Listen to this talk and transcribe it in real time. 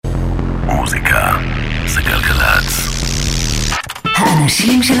מוזיקה זה גלגלצ.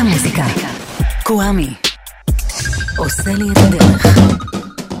 האנשים של המוזיקה. קוואמי עושה לי את הדרך.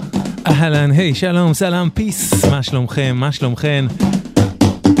 אהלן, היי, שלום, סלאם, פיס, מה שלומכם, מה שלומכן?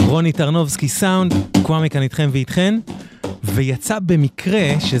 רוני טרנובסקי סאונד, קוואמי כאן איתכם ואיתכן, ויצא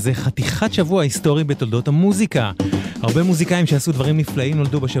במקרה שזה חתיכת שבוע היסטורי בתולדות המוזיקה. הרבה מוזיקאים שעשו דברים נפלאים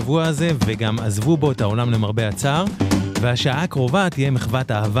נולדו בשבוע הזה, וגם עזבו בו את העולם למרבה הצער, והשעה הקרובה תהיה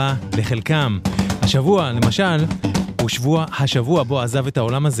מחוות אהבה לחלקם. השבוע, למשל, הוא השבוע בו עזב את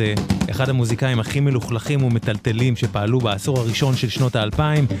העולם הזה אחד המוזיקאים הכי מלוכלכים ומטלטלים שפעלו בעשור הראשון של שנות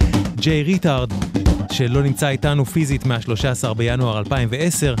ה-2000, ג'יי ריטארד, שלא נמצא איתנו פיזית מה-13 בינואר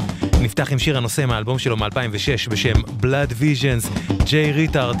 2010. נפתח עם שיר הנושא מהאלבום שלו מ-2006 בשם Blood Visions. ג'יי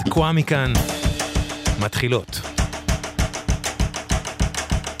ריטארד, קוואמי כאן, מתחילות.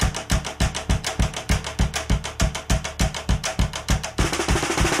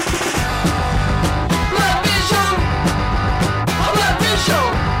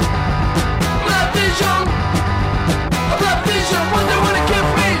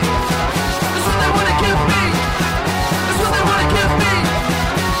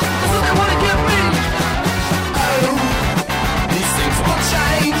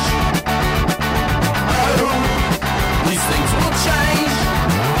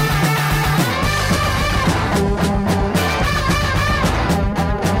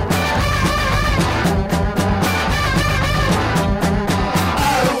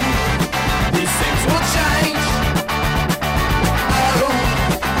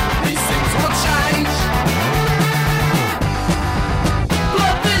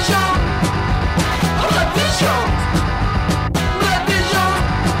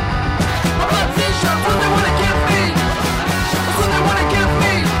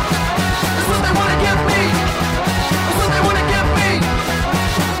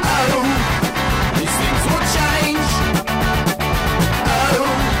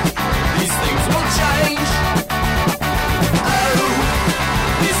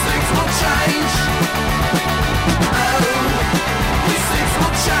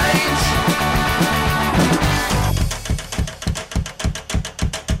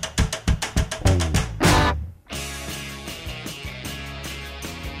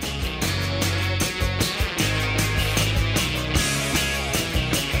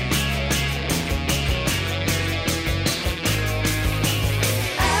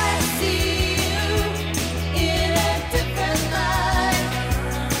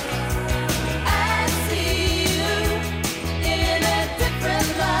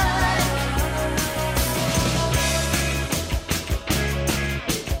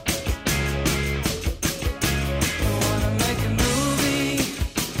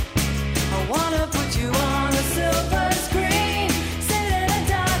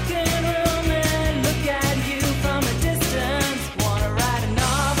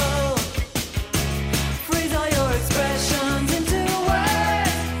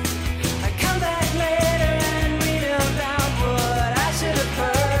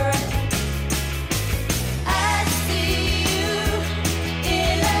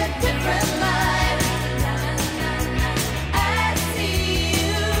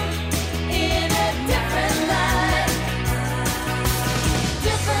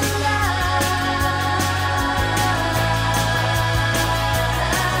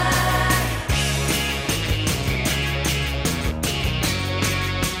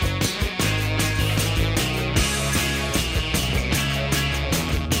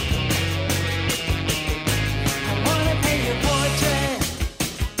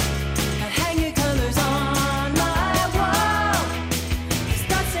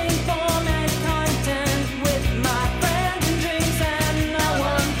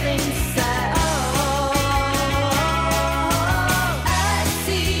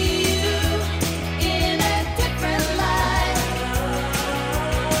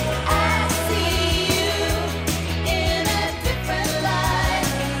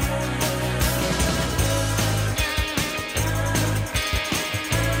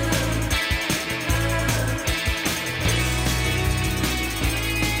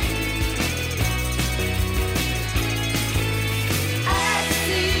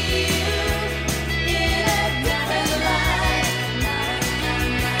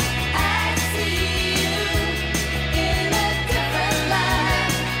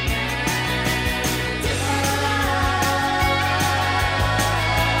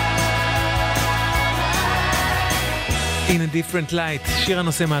 In a Different Light, שיר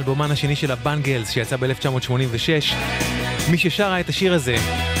הנושא מהאלבומן השני של הבנגלס שיצא ב-1986. מי ששרה את השיר הזה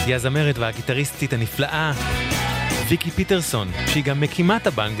היא הזמרת והגיטריסטית הנפלאה ויקי פיטרסון, שהיא גם מקימת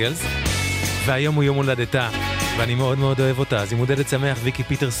הבנגלס, והיום הוא יום הולדתה, ואני מאוד מאוד אוהב אותה. אז היא מודדת שמח, ויקי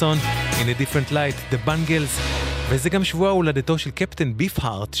פיטרסון, In a Different Light, The Bungles, וזה גם שבוע הולדתו של קפטן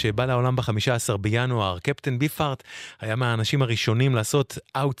ביפהארט, שבא לעולם ב-15 בינואר. קפטן ביפהארט היה מהאנשים הראשונים לעשות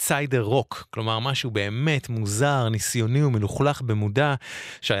אאוטסיידר רוק, כלומר משהו באמת מוזר, ניסיוני ומלוכלך במודע,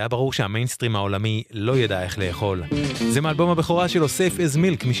 שהיה ברור שהמיינסטרים העולמי לא ידע איך לאכול. זה מאלבום הבכורה שלו, Safe as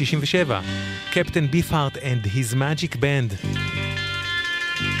Milk מ-67. קפטן ביפהארט and his magic band.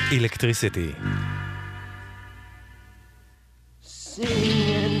 Electricity.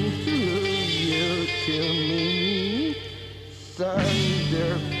 Singing through you to me,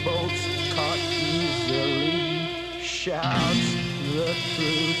 thunderbolts caught easily, shouts the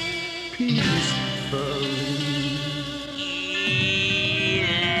truth peacefully.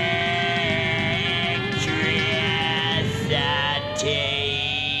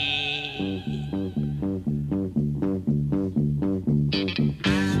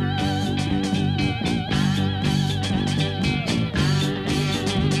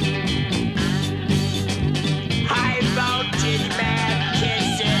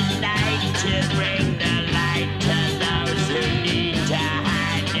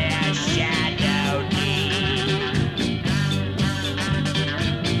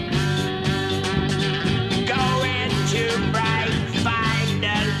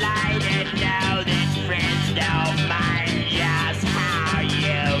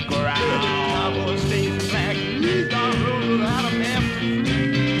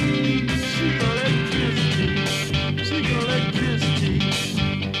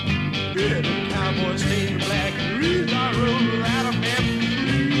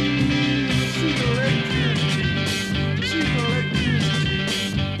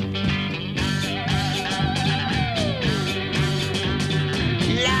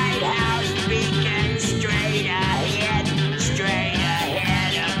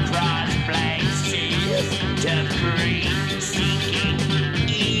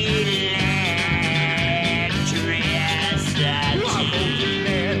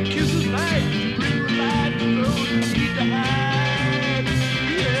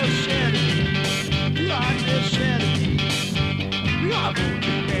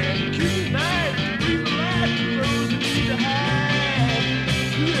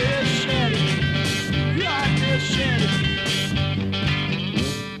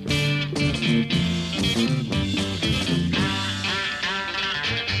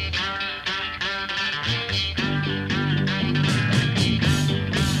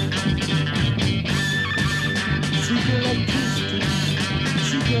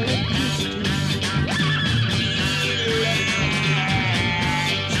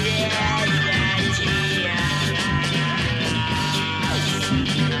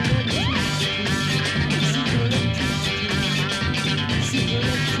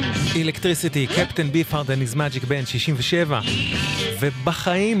 אלקטריסיטי, קפטן ביפהארט and his magic band 67,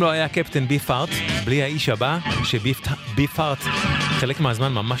 ובחיים לא היה קפטן ביפהארט בלי האיש הבא שביפהארט חלק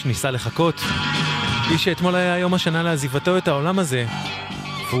מהזמן ממש ניסה לחכות, איש שאתמול היה יום השנה לעזיבתו את העולם הזה,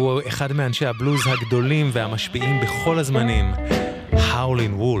 והוא אחד מאנשי הבלוז הגדולים והמשפיעים בכל הזמנים,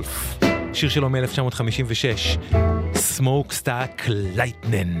 Howlin' Wolf, שיר שלו מ-1956, Smokestack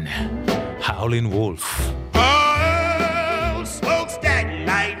Lightning, Howlin' Wolf.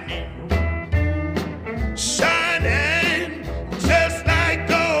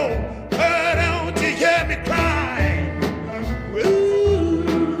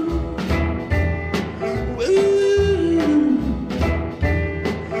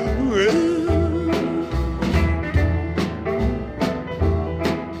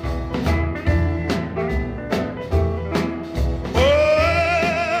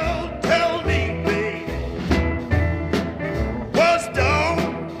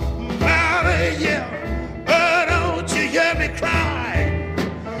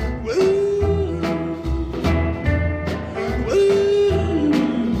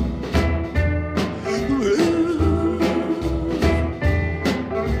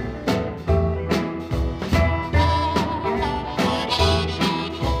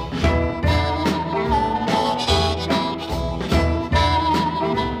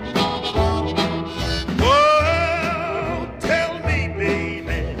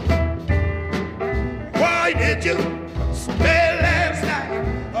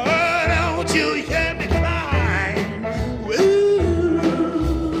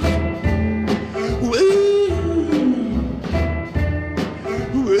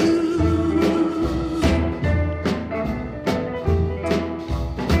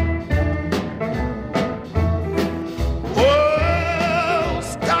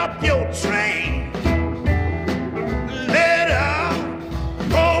 Let her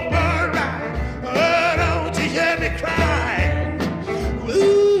go burn right.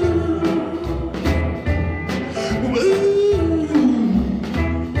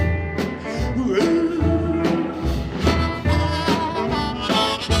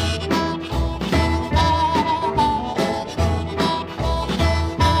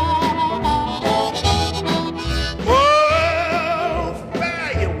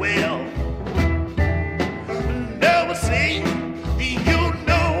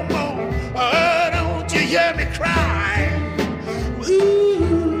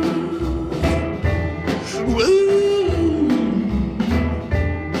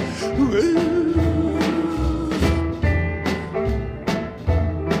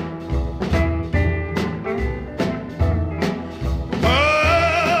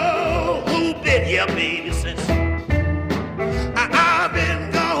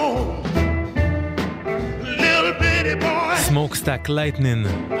 סטאק לייטנין,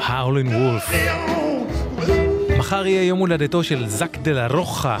 האולין וולף. מחר יהיה יום הולדתו של זק דה לה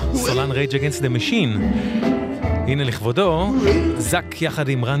רוחה, סולן רייג' אגנסט דה משין. הנה לכבודו, זק יחד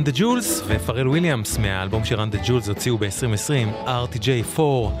עם רן דה ג'ולס ופרל וויליאמס מהאלבום שרן דה ג'ולס הוציאו ב-2020, RTJ4,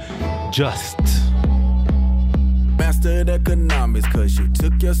 Just. Mastered economics cause you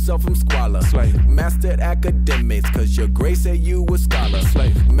took yourself from squalor. Slave. Mastered academics cause your grace said you a scholar.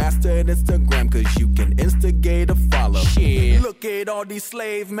 Slave. Mastered Instagram cause you can instigate a follow. Shit. Look at all these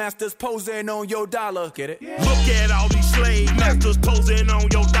slave masters posing on your dollar. Get it? Yeah. Look at all these slave masters posing on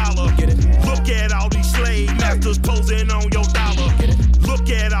your dollar. Get it? Look at all these slave masters posing on your dollar. Get it? Look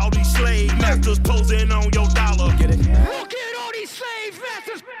at all these slave masters posing on your dollar. Get it? Look at all these slave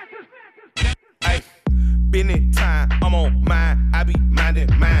masters. Hey. Business time, I'm on mine, I be minding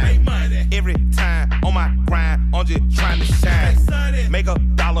mine. Every time on my grind, I'm just trying to shine. Make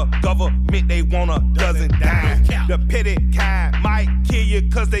 $1, government they want a dozen dimes. The petty kind might kill you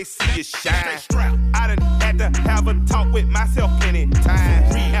cause they see you shine. I done had to have a talk with myself plenty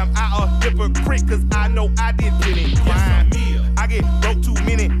times. Am I a hypocrite cause I know I did plenty crime. I get broke too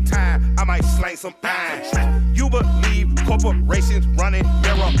many times, I might slang some fines. You believe corporations running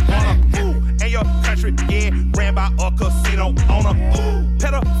marijuana, and your country getting ran by a casino owner.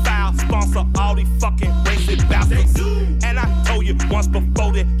 Pedophile sponsor all these fucking racist bastards. And I told you once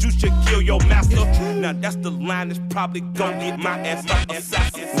before that you should kill your master. Now that's the line that's probably gonna get my ass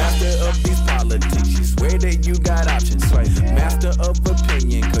assassinated. Master of these politics, you swear that you got options. Master of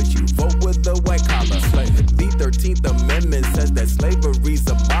opinion cause you vote with the white collar. The 13th Amendment says that slavery's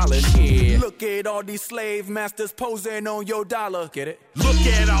abolished. Yeah. Look at all these slave masters posing on your dollar. Get it? Look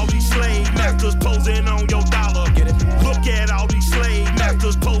at all these slave masters posing on your dollar. Get it? Look at all these slave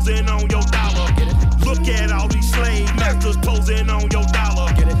masters posing on your dollar. Get it? Look at all these slave masters posing on your dollar.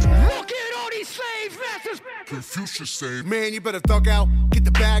 Get it? Look at all these slave masters. Confucius say, man, you better thug out. Get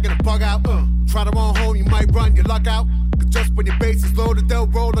the bag and the bug out. Try to run home, you might run your luck out. Cause just when your base is loaded, they'll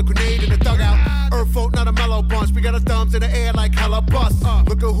roll a grenade in the dugout. Earth folk, not a mellow bunch. We got our thumbs in the air like hella bust.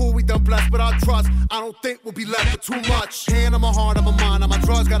 Look at who we done blessed with our trust. I don't think we'll be left with too much. Hand on my heart, on my mind, on my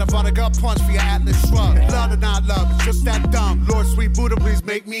drugs. Got a vodka punch for your Atlas shrug. Love or not love, it's just that dumb. Lord, sweet Buddha, please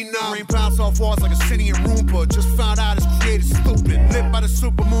make me numb. Rain bounce off walls like a Sinian Roomba. Just found out it's created stupid. Lit by the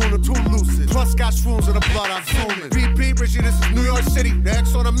supermoon, I'm too lucid. Plus got shrooms in the blood, I'm zooming. Repeat, Richie, this is New York City. The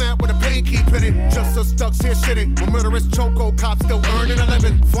X on the map with a pain keep in it. Just us ducks here shitting. When murderous choco cops still earning a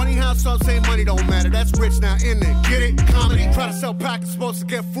living. Funny how some say money don't matter. That's rich now, in it. Get it? Comedy. Try to sell packets, supposed to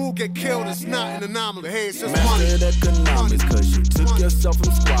get food, get killed. It's not an anomaly. Hey, it's just money. Mastered economics cause you took yourself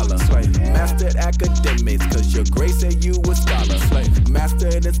from squalor. Mastered academics cause your grace said you a scholar.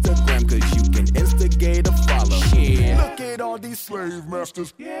 Mastered Instagram cause you can instigate a follow. Shit. Look at all these slave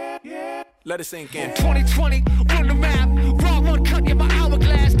masters. Let it sink in. 2020, run the map. Raw one cut in my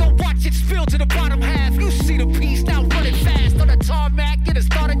hourglass. Don't watch it spill to the bottom half. You see the piece now running fast on the tarmac. Get a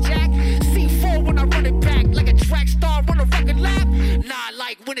starter jack. C4 when I run it back like a track star on a record lap. Nah,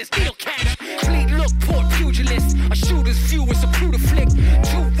 like when it's needle catch. Clean look, poor pugilist. A shooter's view is a brutal flick.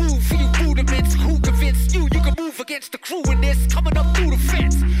 Too rude for you rudiments. Who convinced you can move against the crew in this? Coming up through the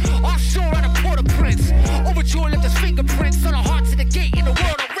fence. Offshore out of Port-au-Prince. Overjoyed left his fingerprints on the hearts of the gate in the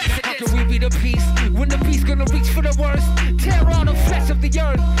world of residence. How can we be the peace when the beast gonna reach for the worst? Tear all the flesh of the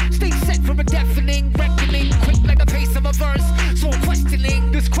earth. Stay set from a deafening reckoning. Quick like the pace of a verse. So I'm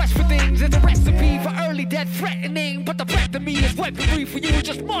questioning this quest for things is a recipe for early death threatening. But the breath of me is weaponry for you,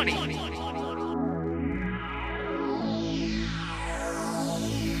 just money.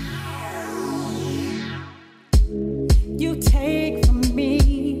 You take from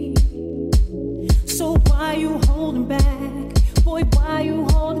me, so why you holding back? Boy, why you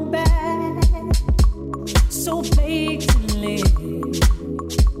holding back? So blatantly,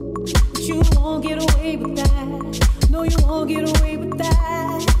 but you won't get away with that. No, you won't get away with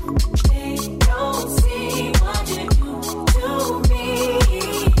that. They don't see what you do to me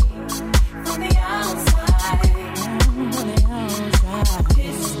from the outside. From the outside,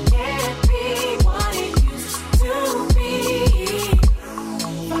 this can't be what it used to be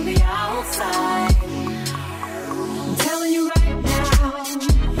from the outside. I'm telling you right now.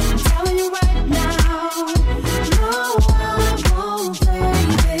 I'm telling you right now. No, I won't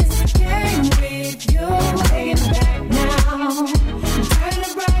play this game with you. Taking it back now. I'm turning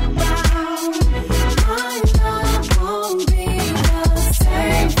it right.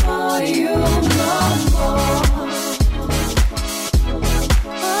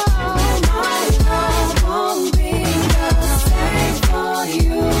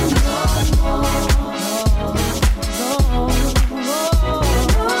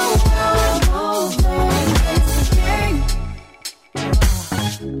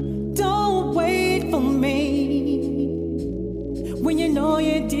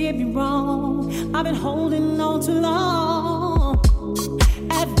 I've been holding on too long.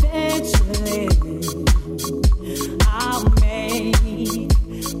 Eventually, I'll make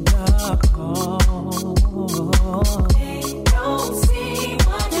the call. They don't see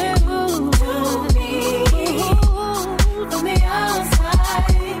what you do to me from the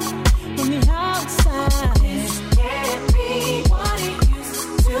outside. From the outside, this can't be what it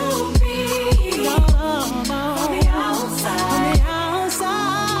used to be. No, no. From the outside, from the outside,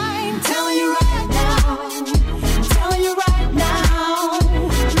 I'm telling you right now, I'm telling you right now,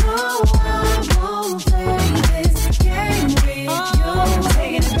 no, I won't play this game with you.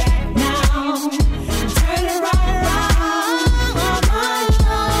 Taking it back now, turn it right around. My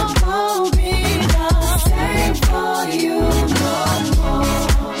love won't be the same for you no more.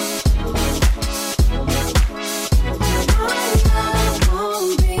 My love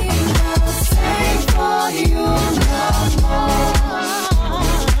won't be the same for you no more.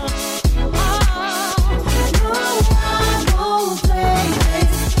 No, I won't play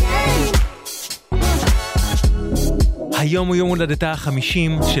this game. היום הוא יום הולדתה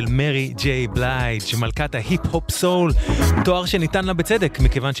ה-50 של מרי ג'יי בלייג', מלכת ההיפ-הופ סול, תואר שניתן לה בצדק,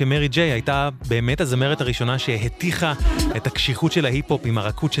 מכיוון שמרי ג'יי הייתה באמת הזמרת הראשונה שהתיחה את הקשיחות של ההיפ-הופ עם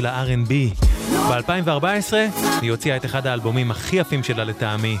הרכות של ה-R&B. ב-2014 היא הוציאה את אחד האלבומים הכי יפים שלה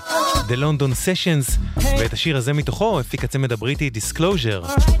לטעמי, The London Sessions, ואת השיר הזה מתוכו הפיק הצמד הבריטי Disclosure.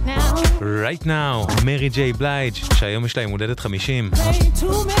 Right Now, מרי ג'יי בלייג', שהיום יש לה יום הולדת 50. Play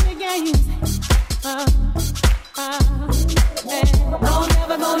too many games. No,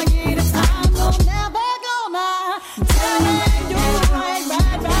 never gonna get it time. No, never gonna tell you right.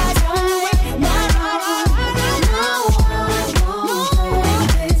 No, I won't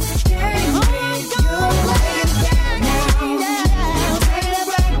play this game with you. Play it back now. Take it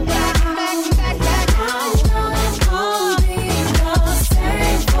back. My love won't be the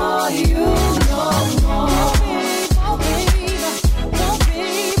same for you no more. Won't be the same. Won't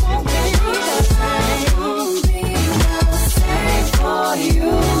be the same for you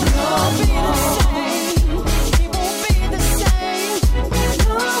no more. It won't be the same.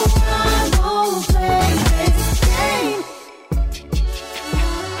 No, I won't play this game.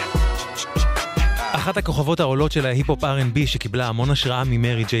 אחת הכוכבות העולות של ההיפ-הופ R&B שקיבלה המון השראה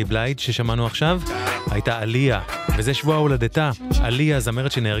ממרי ג'יי בלייג' ששמענו עכשיו, הייתה עליה, וזה שבוע הולדתה. עליה,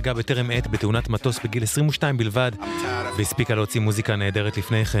 זמרת שנהרגה בטרם עת בתאונת מטוס בגיל 22 בלבד, והספיקה להוציא מוזיקה נהדרת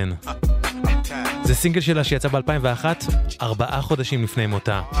לפני כן. זה סינגל שלה שיצא ב-2001, 4 חודשים לפני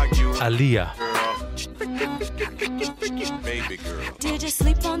מותה. עליה. Did you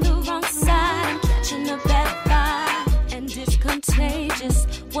sleep on the wrong side? I'm catching a bad vibe, and it's contagious.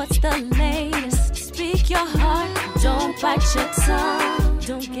 What's the latest? Speak your heart, don't bite your tongue.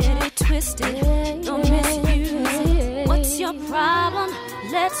 Don't get it twisted, don't misuse it. What's your problem?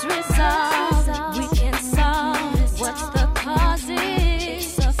 Let's resolve. We can solve it. What's the cause?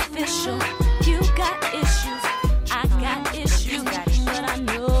 It's official. You got issues, I got issues, but I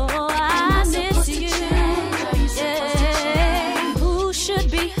know I miss you. Yeah. Who should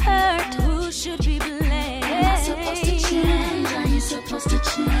be hurt? Who should be blamed? Am I supposed to change? Are you supposed to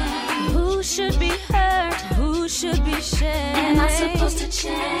change? Who should be hurt? Who should be shamed? Am I supposed to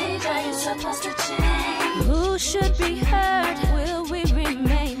change? Are you supposed to change? Who should be hurt? Will we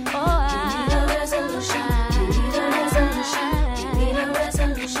remain? Oh, we need a resolution. We need a resolution. We need a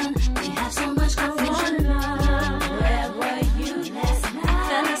resolution. We have so much confusion. Where were you last night?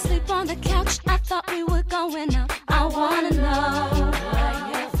 Fell asleep on the couch. I thought we were going out. I wanna know where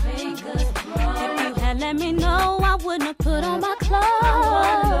your fingers broke. If you had let me know, I wouldn't have put on my clothes.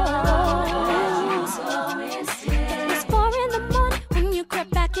 It's 4 in the morning when you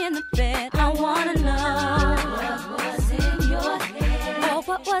crept back in the bed. I wanna know what was in your head. Oh,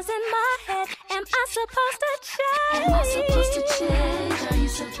 what was in my head? Am I supposed to change? Am I supposed to change? Are you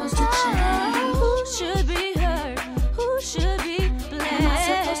supposed to change? Who should be hurt? Who should be blamed? Am I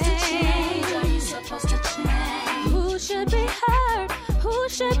supposed to change? Are you supposed to change? Who should be hurt? Who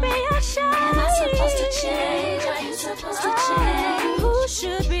should be ashamed? Am I supposed to change? Are you supposed to change? Who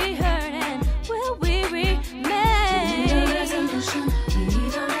should be hurt and will we remain? We need a resolution. We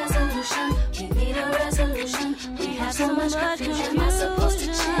need a resolution. We need a resolution. We have so much confusion. Am I supposed to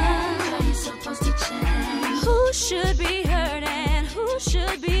change? Are you supposed to change? Who should be hurt and who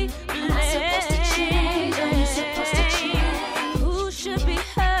should be blamed? Am I supposed to change? Are you supposed to change? Who should be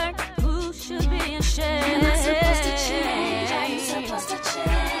hurt? Who should be ashamed? Am I supposed to change? Are you supposed to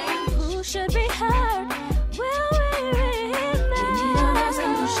change? Who should be hurt? Will we remain? We need a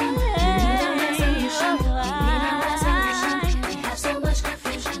resolution. We need a resolution. We need a resolution. We have so much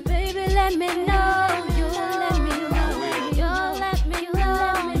confusion. Baby, let me know. You let me know. You let me know.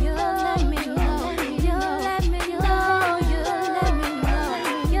 You let me know.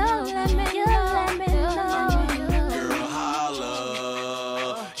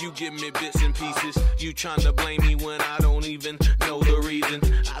 give me bits and pieces. You trying to blame me when I don't even know the reason.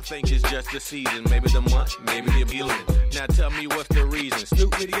 I think it's just the season, maybe the month, maybe the feeling. Now tell me what's the reason.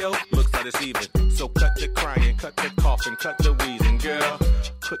 Snoop video looks like it's even. So cut the crying, cut the coughing, cut the wheezing, girl.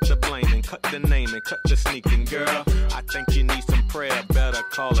 Put the blaming, cut the naming, cut the sneaking, girl. I think you need some prayer, better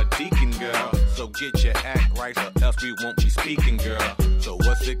call a deacon, girl. So get your act right or else we won't be speaking, girl. So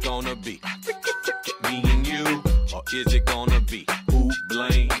what's it gonna be? Me and you? Or is it gonna be who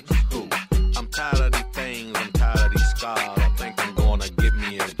blames who? I'm tired of these things, I'm tired of these scars. I think I'm gonna give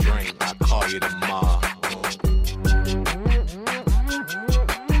me a drink. I'll call you tomorrow.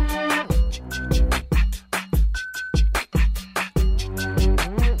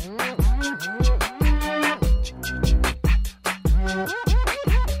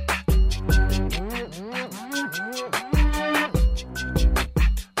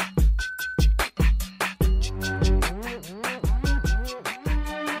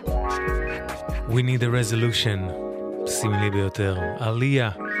 We need a resolution, סמלי ביותר. עליה,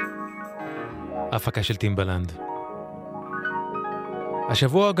 הפקה של טימבלנד.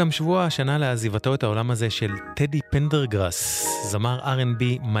 השבוע גם שבוע השנה לעזיבתו את העולם הזה של טדי פנדרגרס, זמר R&B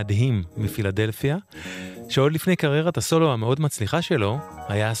מדהים מפילדלפיה, שעוד לפני קריירת הסולו המאוד מצליחה שלו,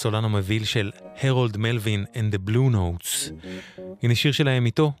 היה הסולן המוביל של הרולד מלווין and the Blue Notes. הנה שיר שלהם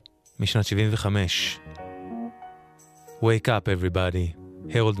איתו, משנת 75. Wake up everybody.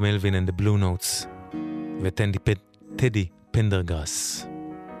 הרולד מלווין and the Blue Notes וטדי פנדרגרס.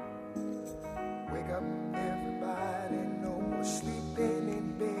 Wake up everybody, no more sleeping in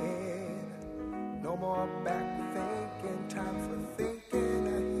bed. No more back thinking, time for thinking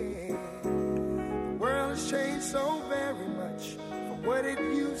ahead. The world has changed so very much from what it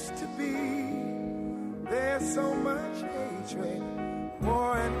used to be. There's so much hatred,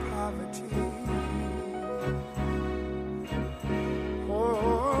 war and poverty.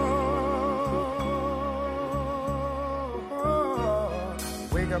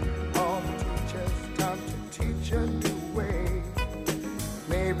 Wake up all the teachers, time to teach a new way.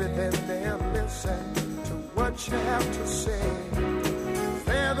 Maybe then they'll listen to what you have to say.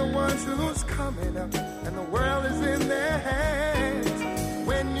 They're the ones who's coming up and the world is in their hands.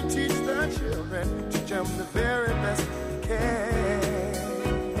 When you teach the children, teach them the very best you can.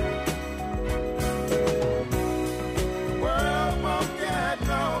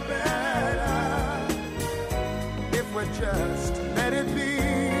 Just let it be.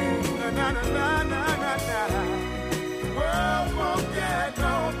 Na na na na na na. The world won't get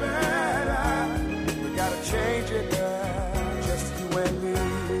no better. We gotta change it now, just you and me.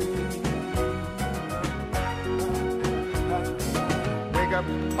 Wake up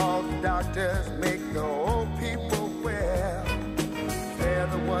all the doctors, make the old people well. They're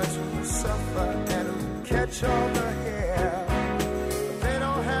the ones who suffer and who catch all the hair. They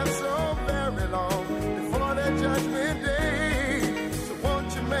don't have so very long before their judgment day.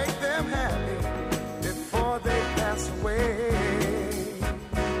 Make them happy before they pass away.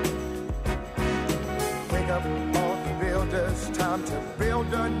 Wake up all the builders, time to build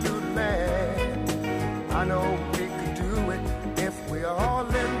a new land. I know we could do it if we all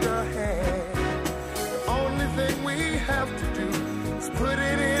lend a hand. The only thing we have to do is put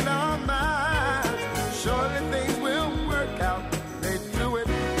it in our minds. Surely things will work out. They do it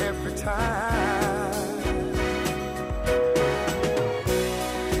every time.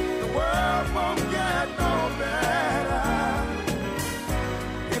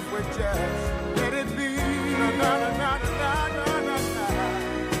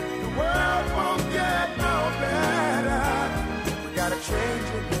 Change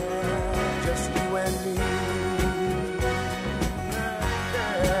it now, just you and me.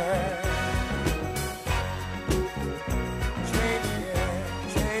 Change it,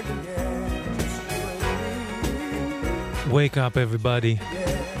 just you and me. Wake up everybody.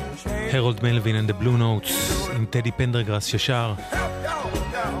 הרולד מלווין and the Blue Notes עם טדי פנדרגרס ששר.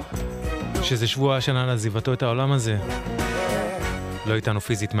 שזה שבוע השנה לעזיבתו את העולם הזה. לא איתנו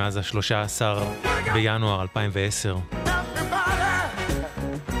פיזית מאז ה-13 בינואר 2010.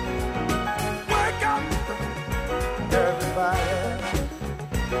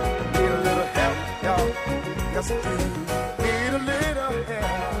 Need a little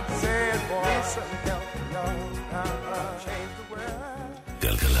help, say it boy, some help, change the world.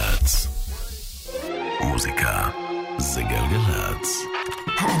 גלגלצ. מוזיקה זה גלגלצ.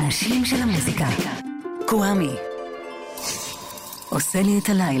 האנשים של המוזיקה. קוואמי. עושה לי את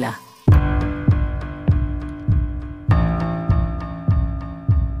הלילה.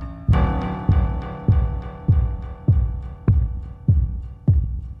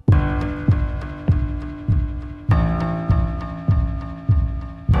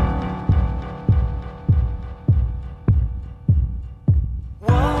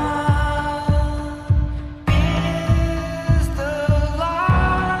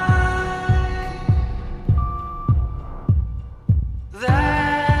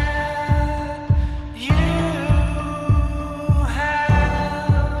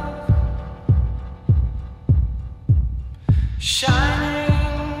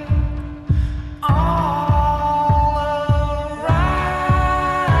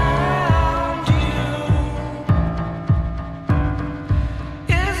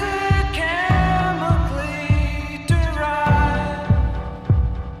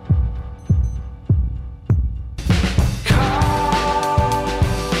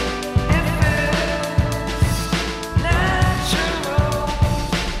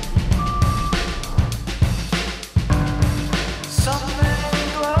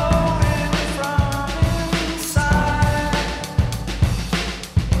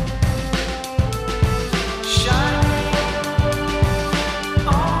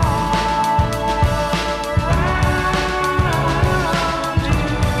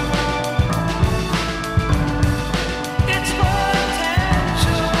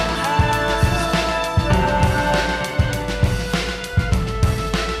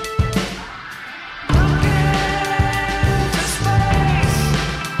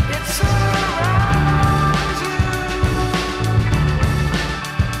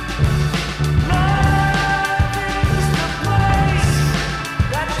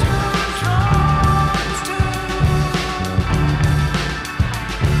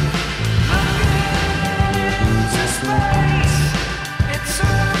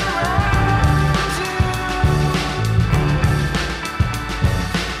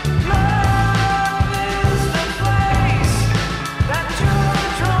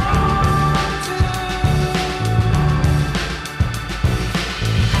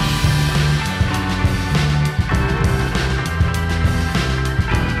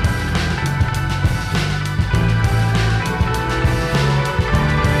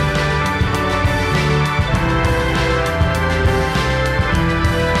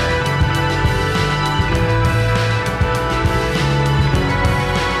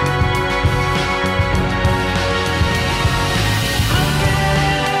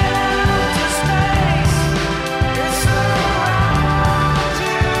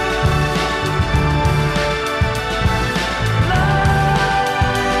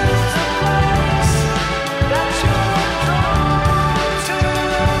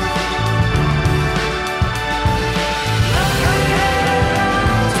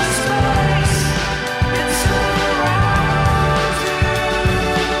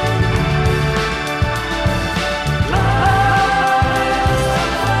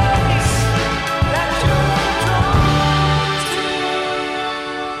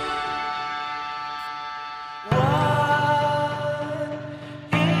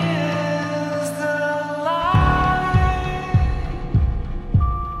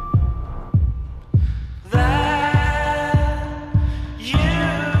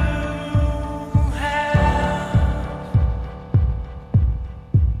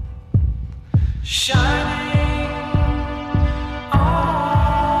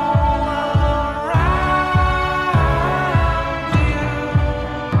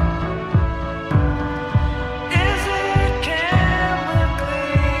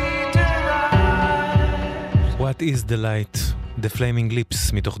 What is the light? The Flaming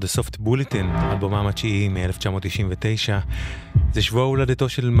Lips מתוך The Soft Bulletin, אלבומם התשיעי מ-1999. זה שבוע הולדתו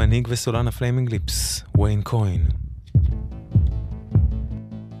של מנהיג וסולן הפליימינג ליפס, ויין קוין.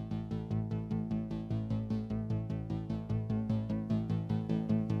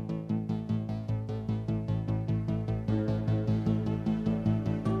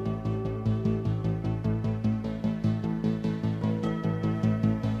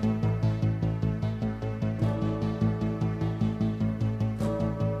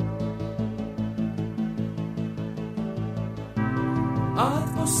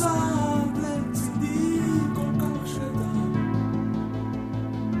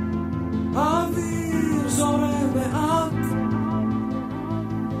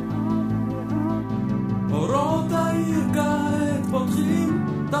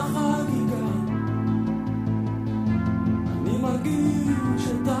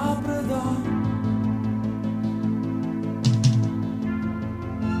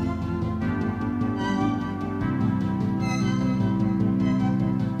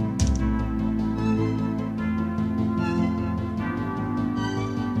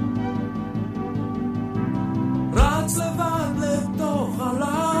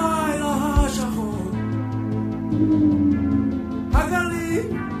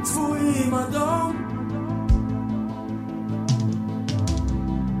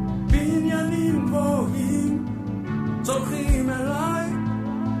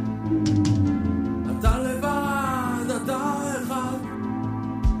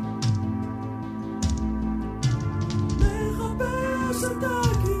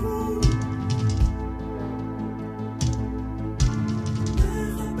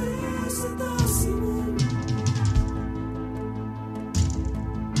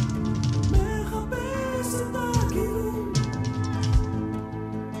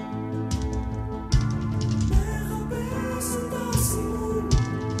 מחפש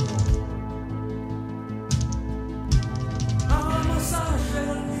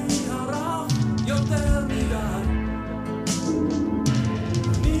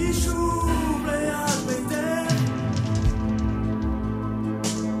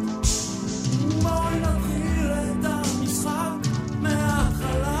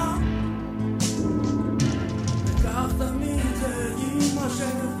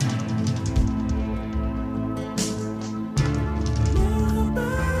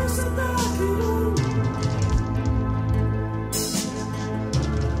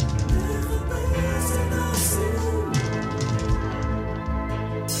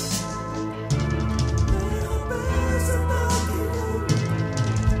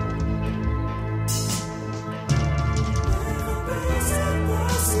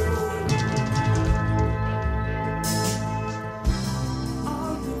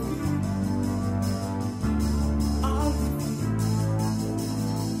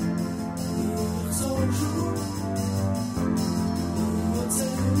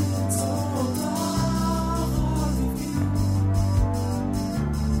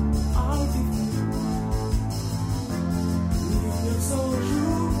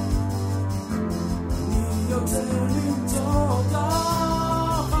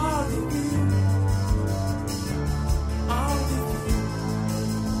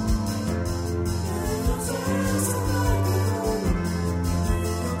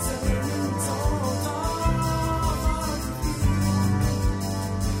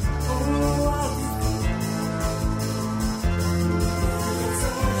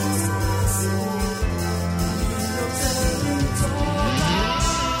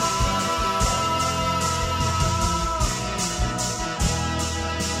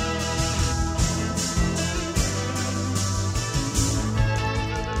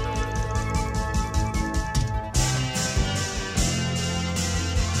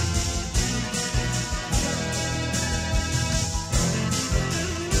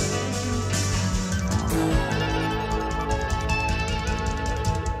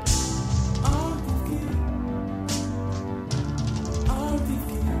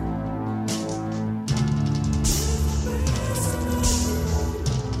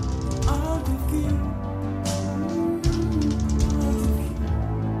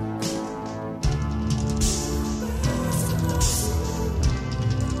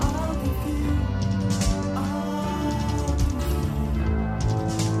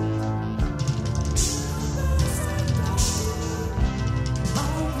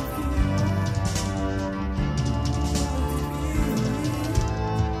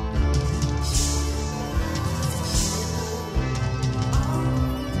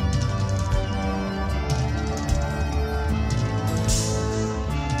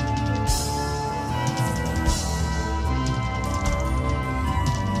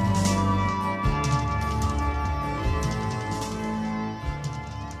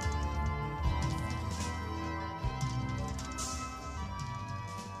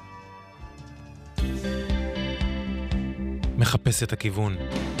מחפש את הכיוון.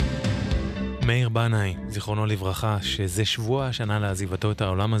 מאיר בנאי, זיכרונו לברכה, שזה שבוע השנה לעזיבתו את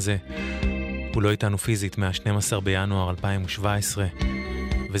העולם הזה. הוא לא איתנו פיזית מה-12 בינואר 2017,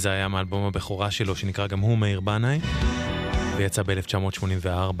 וזה היה מאלבום הבכורה שלו שנקרא גם הוא מאיר בנאי, ויצא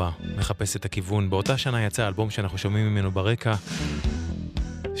ב-1984, מחפש את הכיוון. באותה שנה יצא אלבום שאנחנו שומעים ממנו ברקע,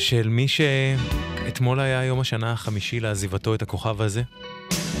 של מי שאתמול היה יום השנה החמישי לעזיבתו את הכוכב הזה.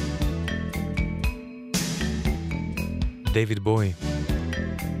 דיוויד בוי.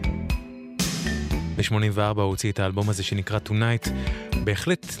 ב-84 הוא הוציא את האלבום הזה שנקרא Tonight,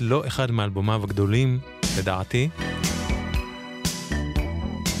 בהחלט לא אחד מאלבומיו הגדולים, לדעתי,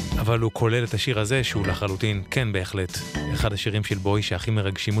 אבל הוא כולל את השיר הזה שהוא לחלוטין, כן בהחלט, אחד השירים של בוי שהכי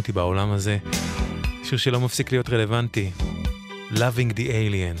מרגשים אותי בעולם הזה, שיר שלא מפסיק להיות רלוונטי, Loving the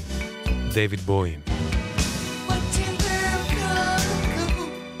Alien, דיוויד בוי.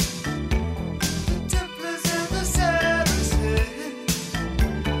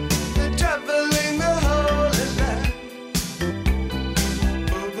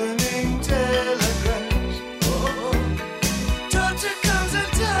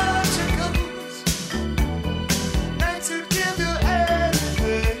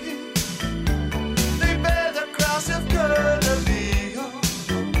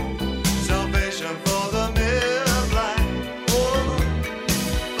 Salvation.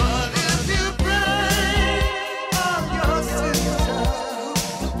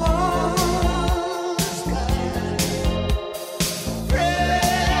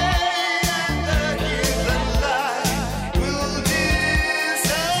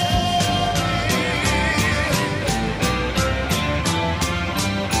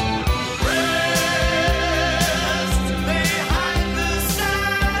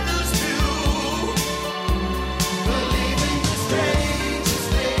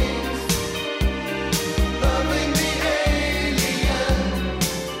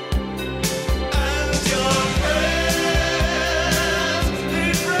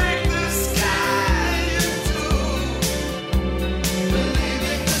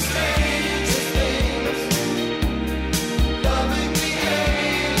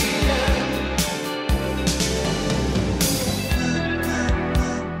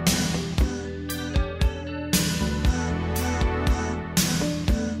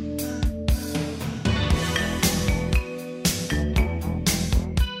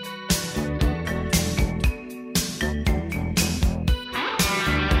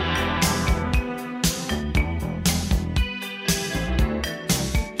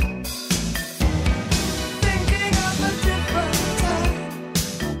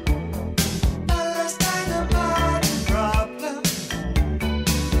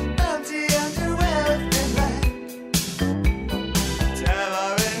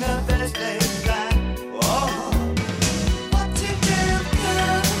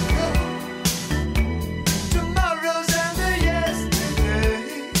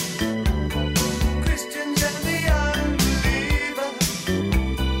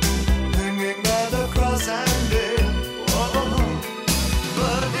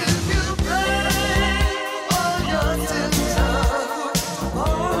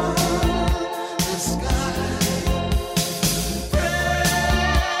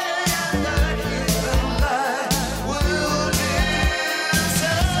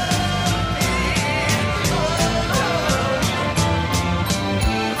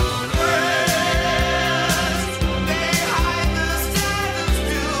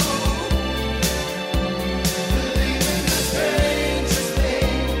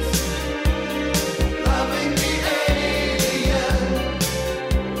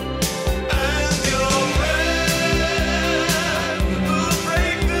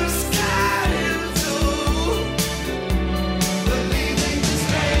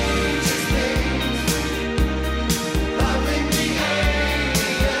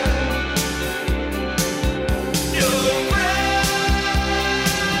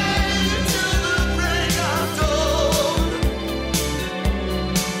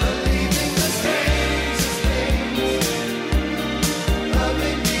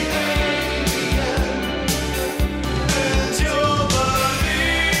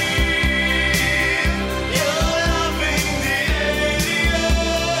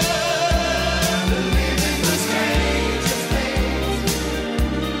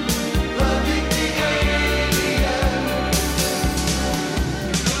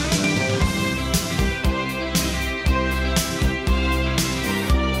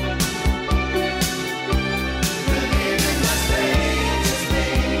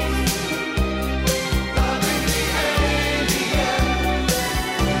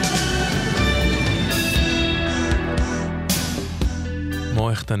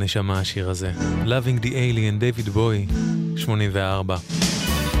 את הנשמה השיר הזה. Loving the Alien, דייוויד בוי, 84.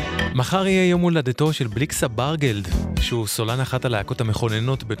 מחר יהיה יום הולדתו של בליקסה ברגלד, שהוא סולן אחת הלהקות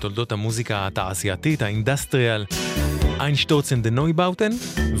המכוננות בתולדות המוזיקה התעשייתית, האינדסטריאל, איינשטורצן דה נויבאוטן,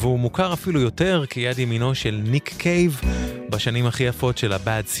 והוא מוכר אפילו יותר כיד ימינו של ניק קייב בשנים הכי יפות של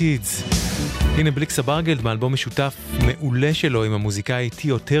ה-Bad Seeds. הנה בליקסה ברגלד באלבום משותף מעולה שלו עם המוזיקאי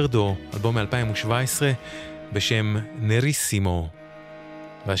תיאו טרדו, אלבום מ-2017 בשם נריסימו.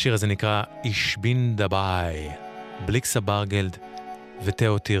 והשיר הזה נקרא Ich bin dabei. בליקסה ברגלד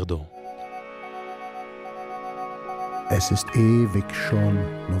ותיאו טרדו. Es ist ewig schon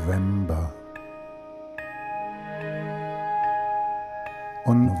November.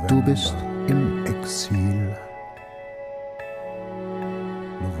 Und du bist im Exil.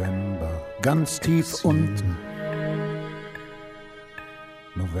 November, ganz tief unten.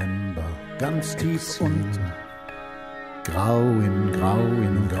 November, ganz tief unten. Grau in Grau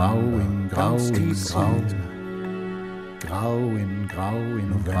in Grau in Grau in Grau. Grau in Grau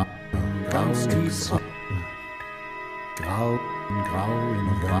in Grau in ganz tief unten. Grau in Grau in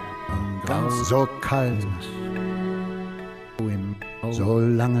Grau in Grau. So kalt. So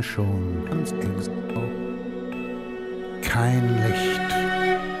lange schon, kein Licht.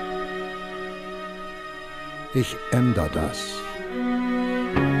 Ich ändere das.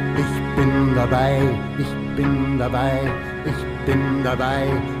 Ich bin dabei, ich bin dabei, ich bin dabei,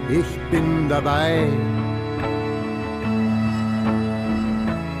 ich bin dabei.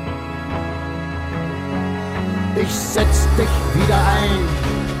 Ich setz dich wieder ein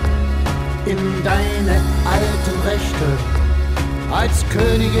in deine alten Rechte. Als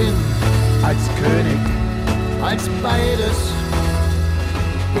Königin, als König, als beides.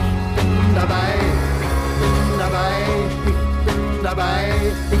 Ich bin dabei, ich bin dabei, ich bin dabei,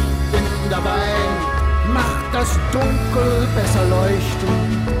 ich bin dabei. Mach das Dunkel besser leuchten.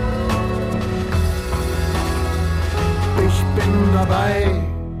 Ich bin dabei.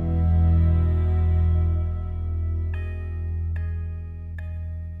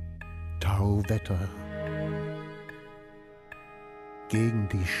 Tauwetter. Gegen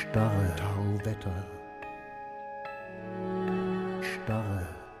die starre Tauwetter. Starre,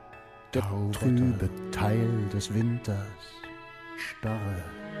 der trübe Teil des Winters. Starre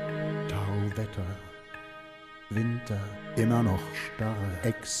Tauwetter. Winter, immer noch starre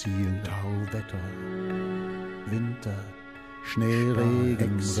Exil. Tauwetter. Winter, Schnee,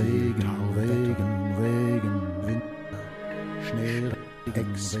 Regen, Regen, Regen, Regen, Winter. Schnee,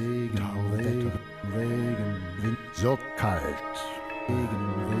 Regen, Regen, Regen, Winter. So kalt. Regen,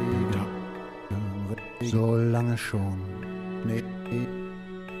 Regen, so lange schon, nee,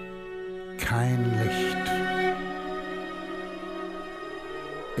 kein Licht.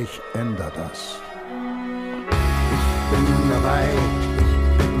 Ich ändere das. Ich bin dabei, ich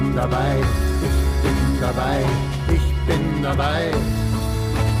bin dabei, ich bin dabei, ich bin dabei.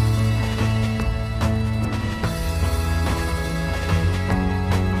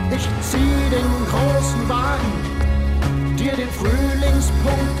 Ich zieh den großen Wagen, dir den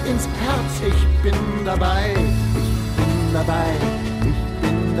Frühlingspunkt ins Herz. Ich bin dabei, ich bin dabei, ich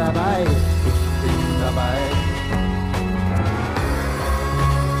bin dabei, ich bin dabei.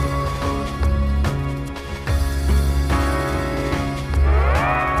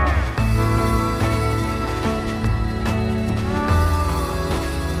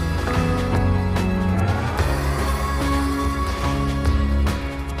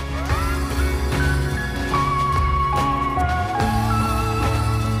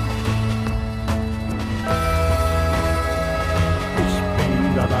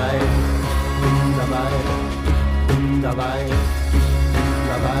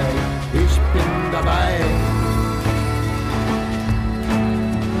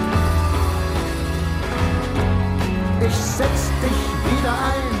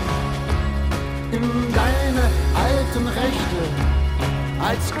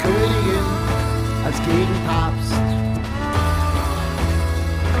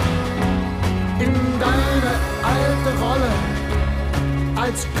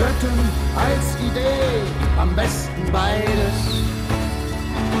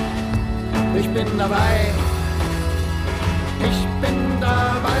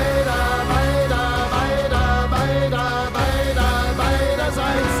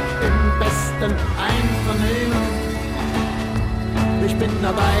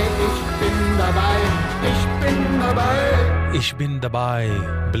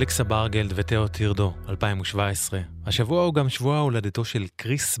 בליקסה ברגלד ותיאו טרדו, 2017. השבוע הוא גם שבוע הולדתו של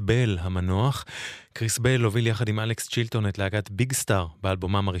קריס בל המנוח. קריס בל הוביל יחד עם אלכס צ'ילטון את להקת ביג סטאר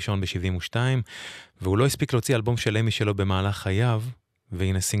באלבומם הראשון ב-72, והוא לא הספיק להוציא אלבום שלם משלו במהלך חייו,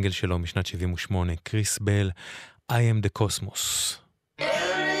 והנה סינגל שלו משנת 78, קריס בל, I am the Cosmos.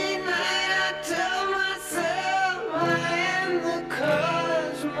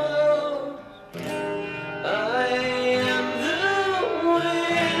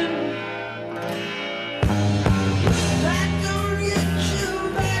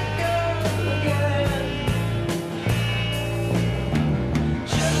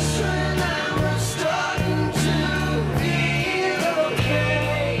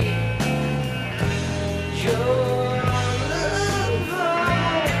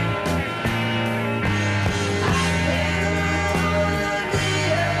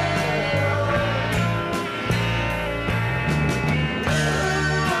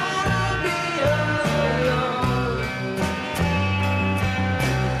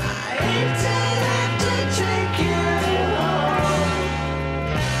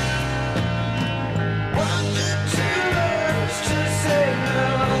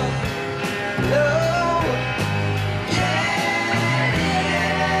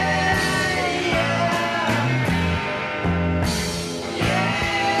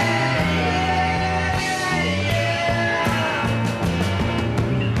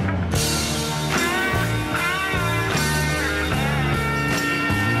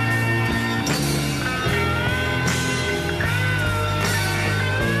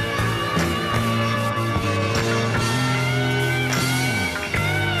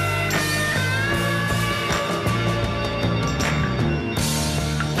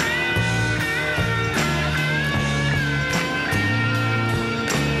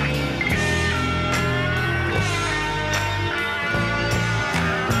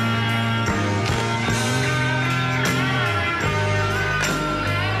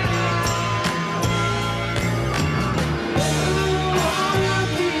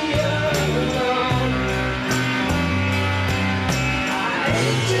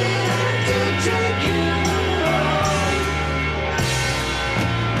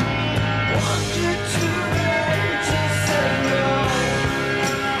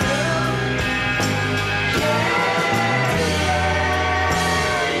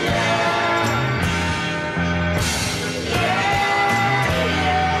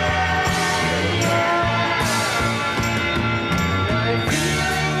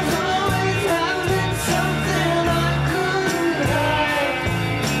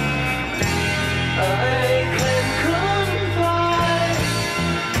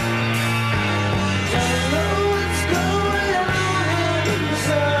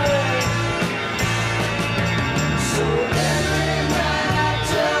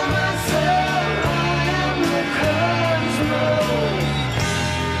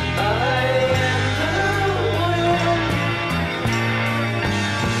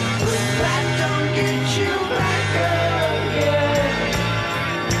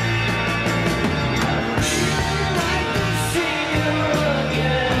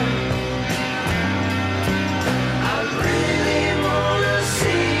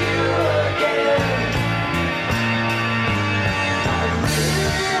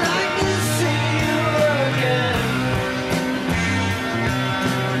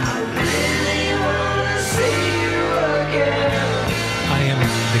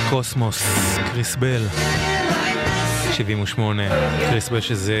 קוסמוס, קריס בל, 78, קריס בל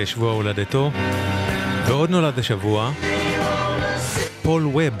שזה שבוע הולדתו, ועוד נולד השבוע, פול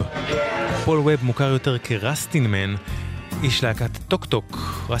ווב. פול ווב מוכר יותר כרסטינמן, איש להקת טוק טוק.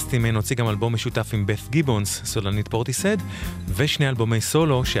 רסטינמן הוציא גם אלבום משותף עם בת גיבונס, סולנית פורטיסד, ושני אלבומי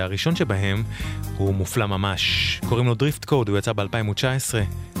סולו שהראשון שבהם הוא מופלא ממש. קוראים לו דריפט קוד, הוא יצא ב-2019,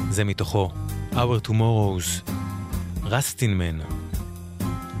 זה מתוכו, Our Tomorrows, רסטינמן.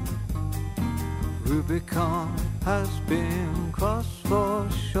 Rubicon has been crossed for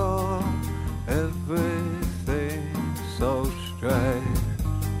sure, everything so straight.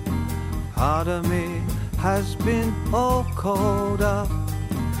 Part of me has been all caught up,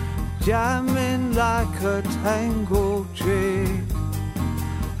 jamming like a tangled tree.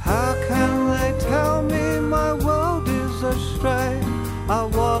 How can they tell me my world is astray? I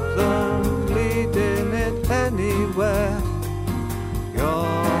walk them leading it anywhere.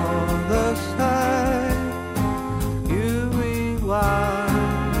 You're the same. You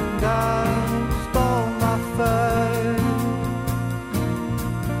rewind and stole my fame.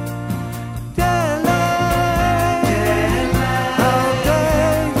 How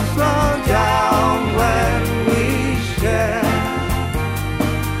days slow down when we share.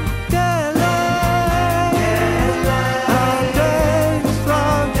 How days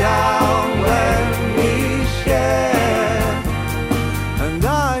slow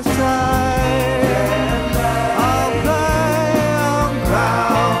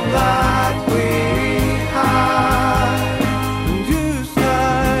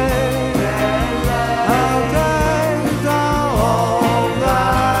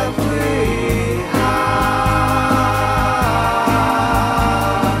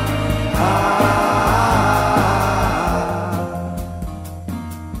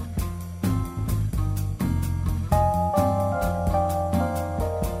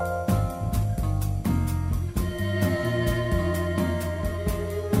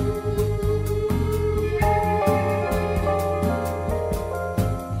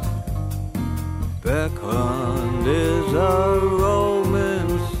beckoned is a Roman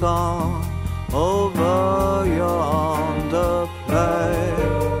song over yonder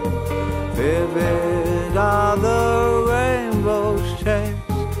plain. Vivid are the rainbow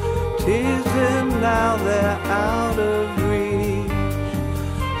shapes, tease them now they're out of reach.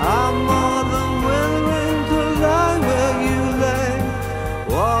 I'm more than willing to lie where you lay.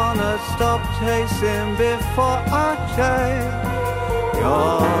 Wanna stop chasing before I chase.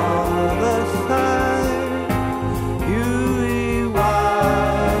 You're the same. You rewind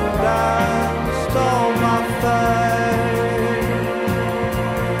and stole my fame.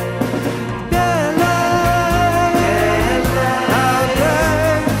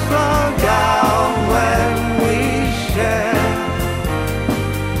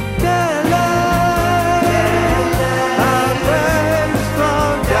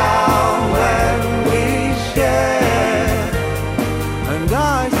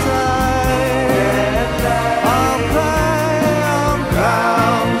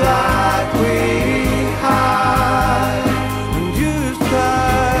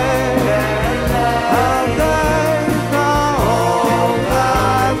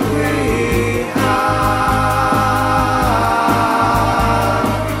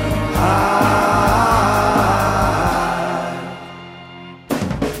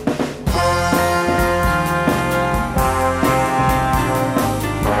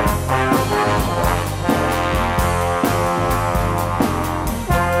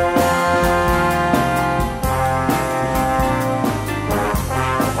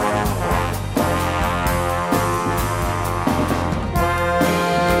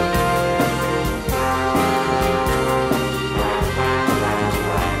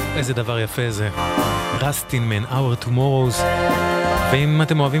 איזה דבר יפה זה. רסטינמן, Our Tomorrows. ואם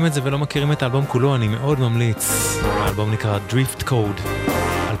אתם אוהבים את זה ולא מכירים את האלבום כולו, אני מאוד ממליץ. האלבום נקרא Drift Code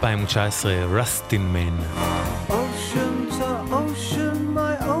 2019, רסטינמן. Ocean to ocean,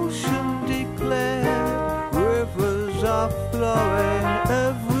 my ocean declared, rivers are flowing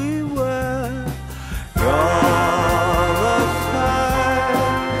everywhere. You're the same.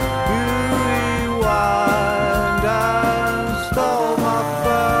 You rewind and stole my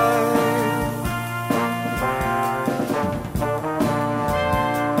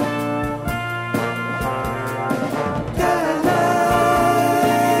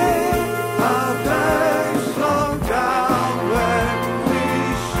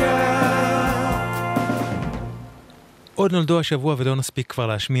עוד נולדו השבוע ולא נספיק כבר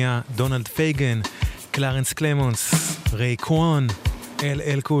להשמיע דונלד פייגן, קלרנס קלמונס, ריי קוואן,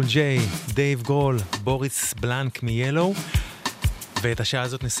 LL קול ג'יי, דייב גרול, בוריס בלנק מיאלו. ואת השעה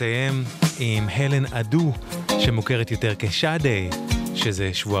הזאת נסיים עם הלן אדו, שמוכרת יותר כשאדי, שזה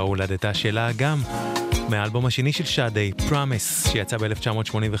שבוע הולדתה שלה גם, מהאלבום השני של שאדי, Promise, שיצא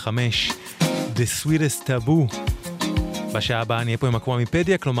ב-1985, The Sweetest Taboo. בשעה הבאה נהיה פה עם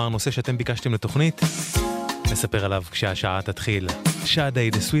הקוואמיפדיה, כלומר נושא שאתם ביקשתם לתוכנית, נספר עליו כשהשעה תתחיל. שאדי,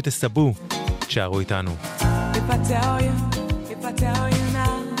 The Sweetest Taboo, שערו איתנו. If I tell you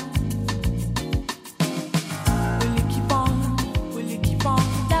now, will you keep on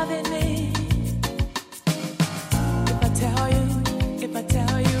loving me? If I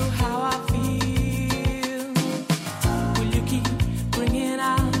tell you how I feel, will you keep bringing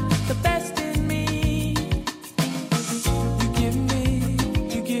out the best in me?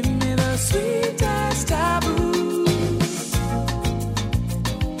 You give me the sweetest taboo.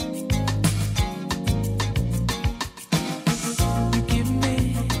 You give me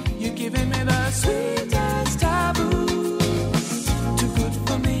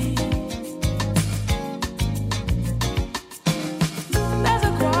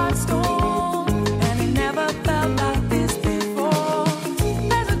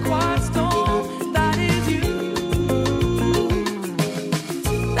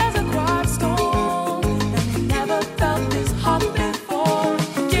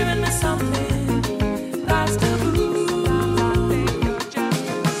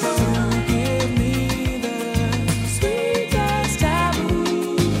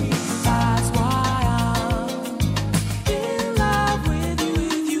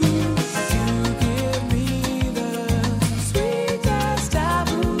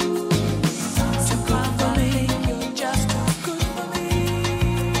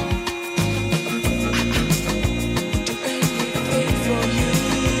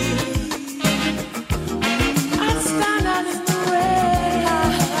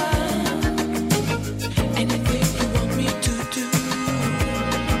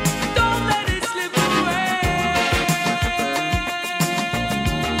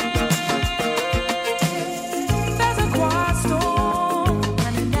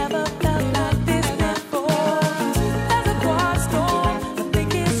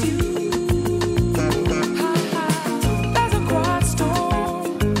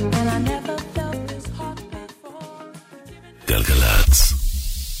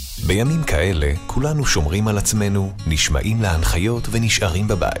בימים כאלה כולנו שומרים על עצמנו, נשמעים להנחיות ונשארים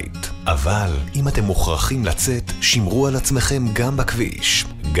בבית. אבל אם אתם מוכרחים לצאת, שמרו על עצמכם גם בכביש.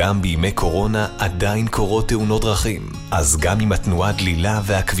 גם בימי קורונה עדיין קורות תאונות דרכים. אז גם אם התנועה דלילה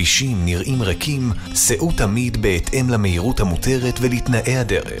והכבישים נראים ריקים, סעו תמיד בהתאם למהירות המותרת ולתנאי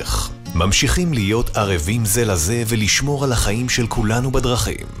הדרך. ממשיכים להיות ערבים זה לזה ולשמור על החיים של כולנו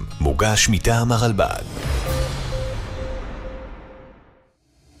בדרכים. מוגש מטעם הרלב"ד.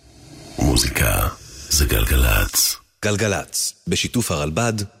 מוזיקה זה גלגלץ. גלגלץ, בשיתוף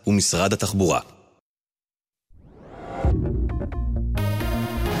הרלב"ד ומשרד התחבורה.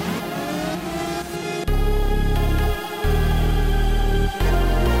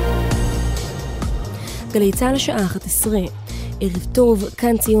 גלי צהל השעה 11. ערב טוב,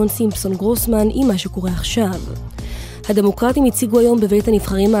 כאן ציון סימפסון גרוסמן עם מה שקורה עכשיו. הדמוקרטים הציגו היום בבית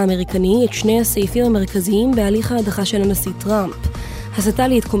הנבחרים האמריקני את שני הסעיפים המרכזיים בהליך ההדחה של הנשיא טראמפ. הסתה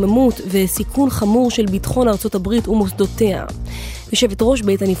להתקוממות וסיכון חמור של ביטחון ארצות הברית ומוסדותיה. יושבת ראש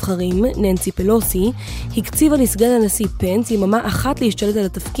בית הנבחרים, ננסי פלוסי, הקציבה לסגן הנשיא פנס יממה אחת להשתלט על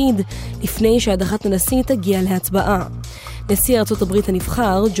התפקיד לפני שהדחת הנשיא תגיע להצבעה. נשיא ארצות הברית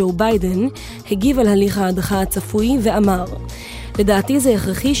הנבחר, ג'ו ביידן, הגיב על הליך ההדחה הצפוי ואמר: לדעתי זה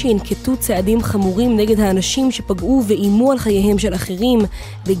הכרחי שינקטו צעדים חמורים נגד האנשים שפגעו ואימו על חייהם של אחרים,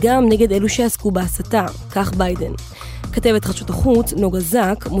 וגם נגד אלו שעסקו בהסתה, כך ביידן. כתבת חדשות החוץ, נוגה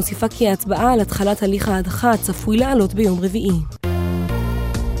זק, מוסיפה כי ההצבעה על התחלת הליך ההדחה צפוי לעלות ביום רביעי.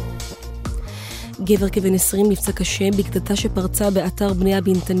 גבר כבן 20 נפצע קשה בקטטה שפרצה באתר בנייה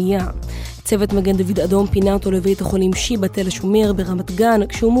בנתניה. צוות מגן דוד אדום פינה אותו לבית החולים שיבא תל השומר ברמת גן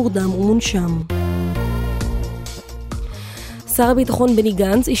כשהוא מורדם ומונשם. שר הביטחון בני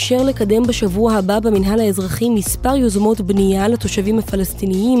גנץ אישר לקדם בשבוע הבא במנהל האזרחי מספר יוזמות בנייה לתושבים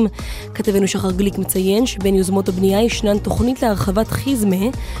הפלסטיניים. כתבנו שחר גליק מציין שבין יוזמות הבנייה ישנן תוכנית להרחבת חיזמה,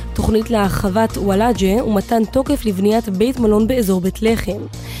 תוכנית להרחבת וולאג'ה ומתן תוקף לבניית בית מלון באזור בית לחם.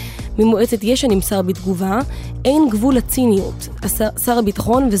 ממועצת יש"ע נמסר בתגובה: אין גבול לציניות. שר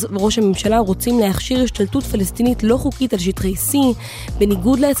הביטחון וראש הממשלה רוצים להכשיר השתלטות פלסטינית לא חוקית על שטחי C,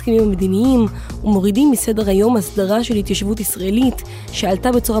 בניגוד להסכמים המדיניים, ומורידים מסדר היום הסדרה של התיישבות ישראלית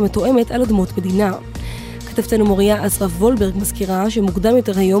שעלתה בצורה מתואמת על אדמות מדינה. כתבתנו מוריה אסרף וולברג מזכירה שמוקדם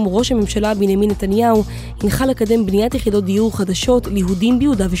יותר היום ראש הממשלה בנימין נתניהו הנחה לקדם בניית יחידות דיור חדשות ליהודים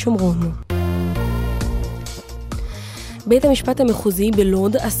ביהודה ושומרון. בית המשפט המחוזי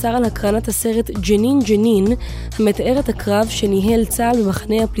בלוד אסר על הקרנת הסרט ג'נין ג'נין, המתאר את הקרב שניהל צה"ל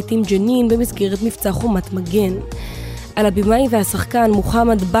במחנה הפליטים ג'נין במסגרת מבצע חומת מגן. על הבמאי והשחקן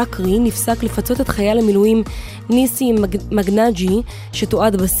מוחמד בקרי נפסק לפצות את חייל המילואים ניסי מגנג'י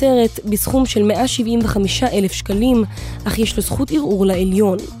שתועד בסרט בסכום של 175,000 שקלים, אך יש לו זכות ערעור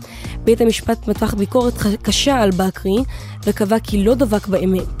לעליון. בית המשפט מתח ביקורת קשה על בקרי וקבע כי לא דבק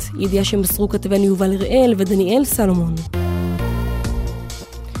באמת. ידיעה שמסרו כתבנו יובל הראל ודניאל סלומון.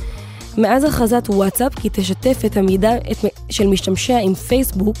 מאז הכרזת וואטסאפ כי תשתף את המידע של משתמשיה עם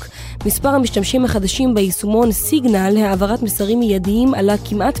פייסבוק, מספר המשתמשים החדשים ביישומון סיגנל להעברת מסרים מיידיים עלה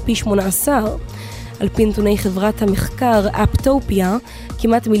כמעט פי 18. על פי נתוני חברת המחקר אפטופיה,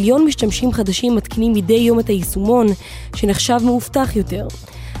 כמעט 1,000,000 משתמשים חדשים מתקינים מדי יום את היישומון, שנחשב מאובטח יותר.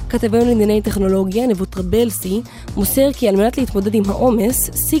 כתבנו לענייני טכנולוגיה, נבות רבלסי, מוסר כי על מנת להתמודד עם העומס,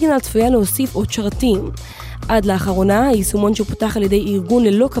 סיגנל צפויה להוסיף עוד שרתים. עד לאחרונה, היישומון שפותח על ידי ארגון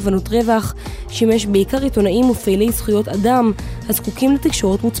ללא כוונות רווח, שימש בעיקר עיתונאים ופעילי זכויות אדם, הזקוקים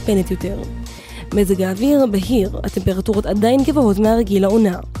לתקשורת מוצפנת יותר. מזג האוויר בהיר, הטמפרטורות עדיין גבוהות מהרגיל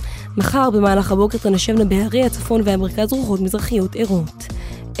לעונה. מחר במהלך הבוקר תנשבנה בהרי הצפון והמרכז רוחות מזרחיות ערות.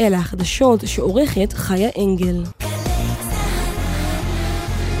 אלה החדשות שעורכת חיה אנגל.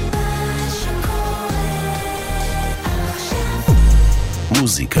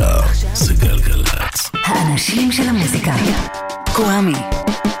 מוזיקה זה גלגלץ. האנשים של המוזיקה. קוואמי.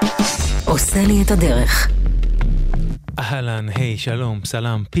 עושה לי את הדרך. אהלן, היי, שלום,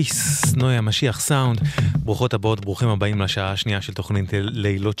 סלם, פיס, נויה, משיח סאונד. ברוכות הבאות, ברוכים הבאים לשעה השנייה של תוכנית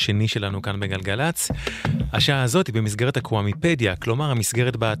לילות שני שלנו כאן בגלגלץ. השעה הזאת היא במסגרת הקוואמיפדיה, כלומר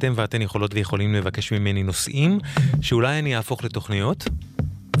המסגרת בה אתם ואתן יכולות ויכולים לבקש ממני נושאים, שאולי אני אהפוך לתוכניות.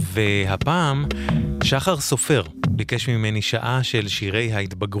 והפעם שחר סופר ביקש ממני שעה של שירי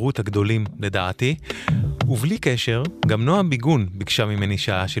ההתבגרות הגדולים לדעתי, ובלי קשר גם נועה ביגון ביקשה ממני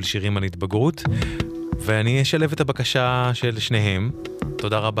שעה של שירים על התבגרות, ואני אשלב את הבקשה של שניהם.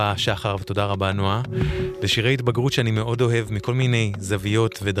 תודה רבה שחר ותודה רבה נועה, לשירי התבגרות שאני מאוד אוהב מכל מיני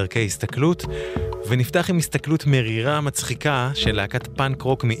זוויות ודרכי הסתכלות, ונפתח עם הסתכלות מרירה מצחיקה של להקת פאנק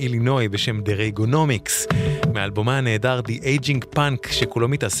רוק מאילינוי בשם דרייגונומיקס, מאלבומה הנהדר The Aging Punk שכולו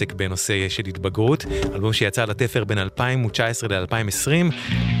מתעסק בנושא של התבגרות, אלבום שיצא לתפר בין 2019 ל-2020,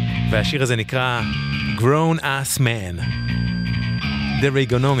 והשיר הזה נקרא Grown Ass Man, The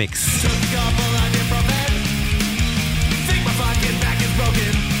Regonomics.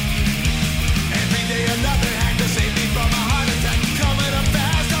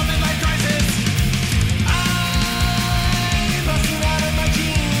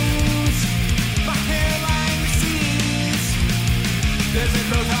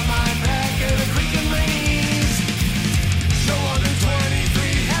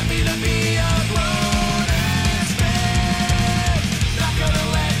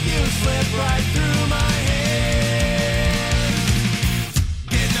 Right through my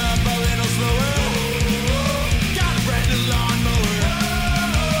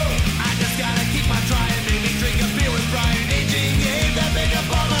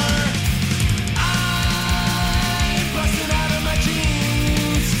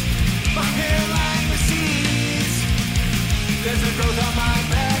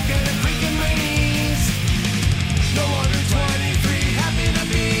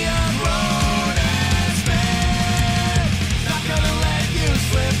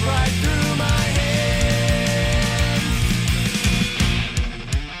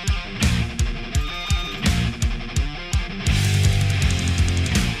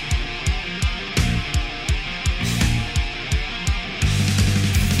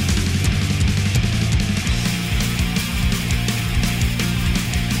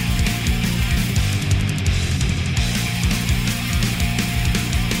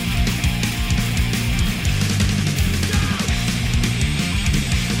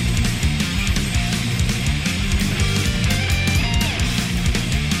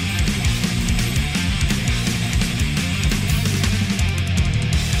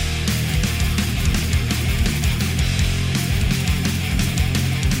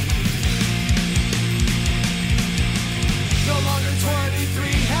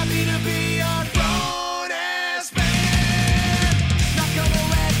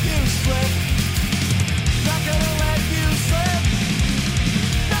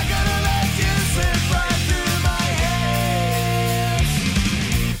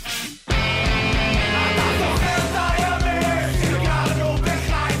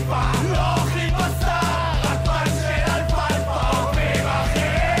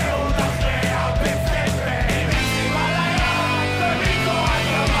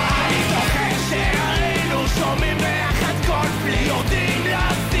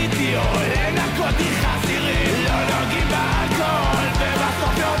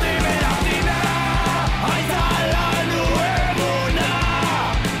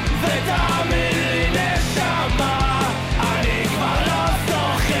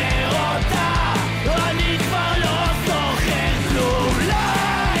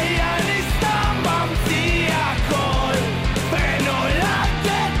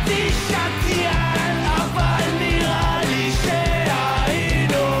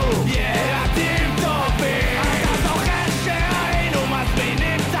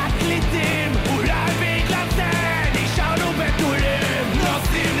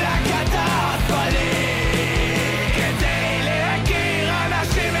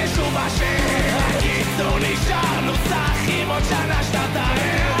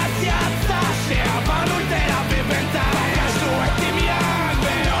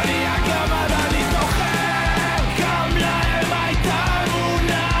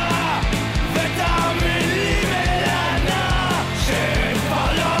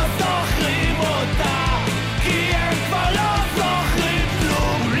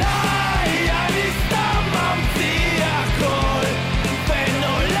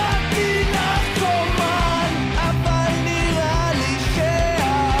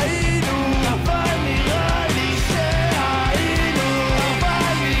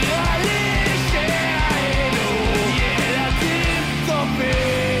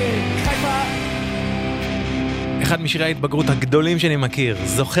אחד משירי ההתבגרות הגדולים שאני מכיר,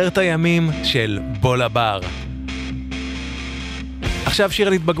 זוכר את הימים של בול הבר. עכשיו שיר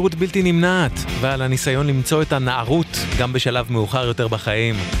על התבגרות בלתי נמנעת, ועל הניסיון למצוא את הנערות גם בשלב מאוחר יותר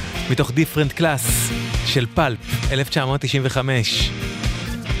בחיים, מתוך דיפרנט קלאס של פלפ 1995,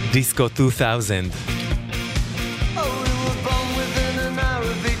 דיסקו 2000.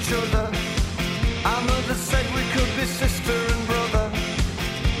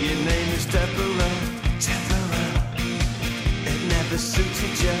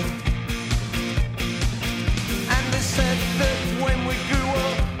 Suited you. And they said that when we grew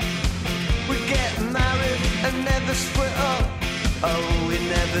up we'd get married and never split up. Oh, we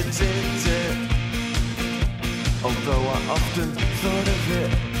never did it, although I often thought of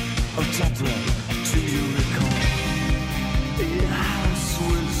it. Oh, Deborah,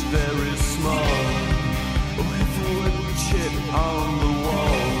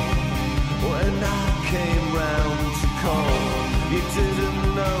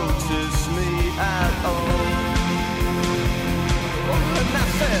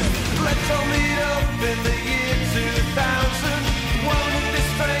 let's all meet up in the year 2000. Won't it be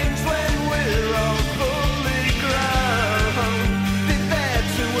strange when we're all fully grown? Be there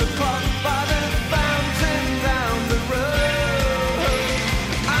 2 o'clock by the fountain down the road.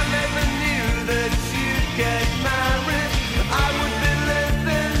 I never knew that you'd get married. I would be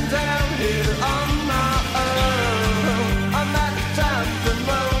living down here on my own. On that damp and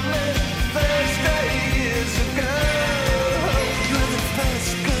lonely Thursday years ago. You were the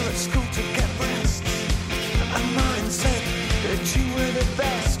first girl at school to get breasts, and mine said that you were the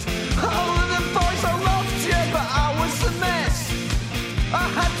best. All of the boys I loved you, but I was a mess. I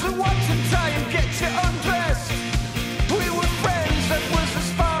had to watch and try and get you undressed. We were friends, that was as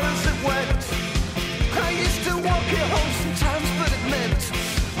far as it went. I used to walk you home sometimes, but it meant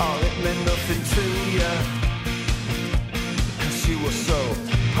nothing to you, 'cause you were so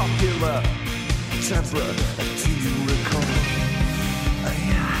popular. Deborah, do you recall?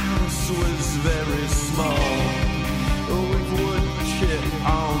 Your house was very small, with wood chip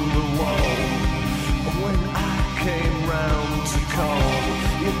on the wall. When I came round to call,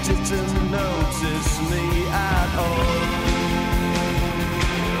 you didn't notice me at all.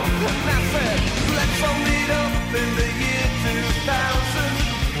 And I said, let's all meet up in the year 2000.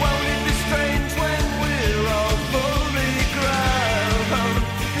 Won't it be strange when we're all fully grown?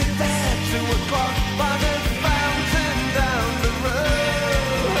 Be there 2 o'clock by the fountain down the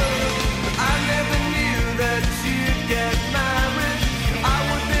road. I never knew that you'd get married. I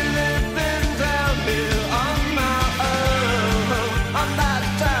would be living down here on my own. On that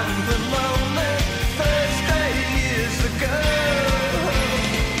damp and lonely Thursday years ago.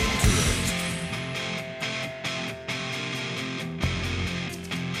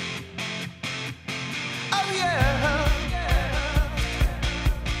 Oh yeah,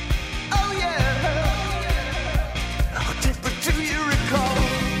 oh yeah. Oh, Deborah, do you recall?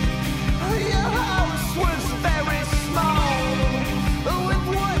 Your house was very small, with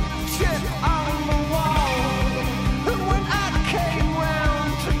wood chip on the wall. And when I came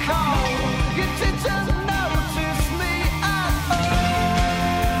round to call, you didn't notice me at all.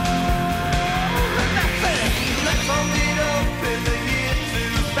 And I said, let's all meet up in the year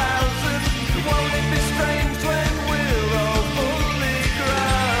 2000. Won't it be strange when we're all fully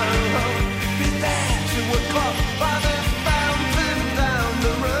grown? Be there 2 o'clock by the fountain down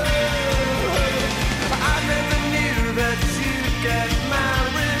the road. I never knew that you'd get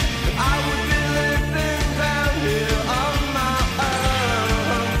married. I would be living down here on my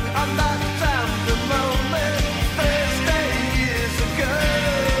own. On that damp and lonely Thursday years ago.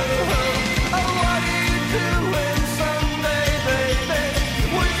 Oh, what are you doing Sunday, baby?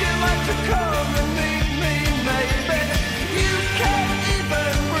 Would you like to come and meet me, maybe? You can't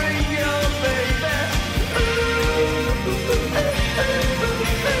even bring your baby.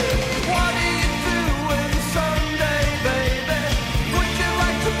 What are you doing Sunday, baby? Would you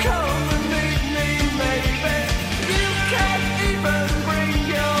like to come and meet me, maybe? You can't even bring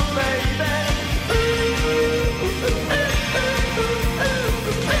your baby.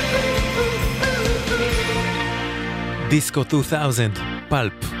 דיסקו 2000,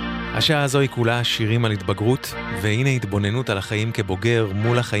 פלפ. השעה הזו היא כולה שירים על התבגרות, והנה התבוננות על החיים כבוגר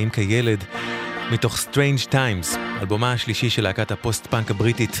מול החיים כילד, מתוך Strange Times, אלבומה השלישי של להקת הפוסט-פאנק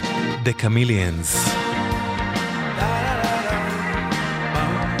הבריטית, The Chameleons.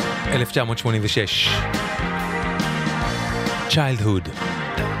 1986. Childhood.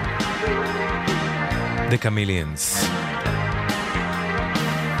 The Chameleons.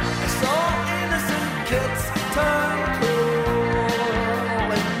 So innocent kids turn cool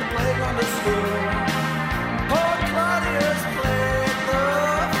in the playground of school. Poor Claudius played the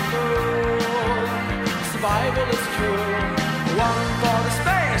fool. Survival is cruel. 1 for the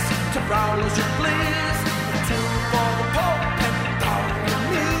space to prowl as you please. 2 for the Pope and down your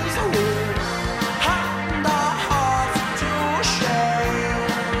knees. Hand our hearts to shame,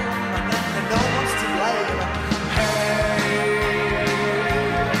 and no one's to blame. Hey,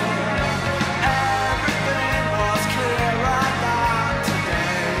 everything was clearer than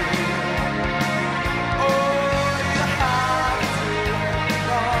today. Oh, you have to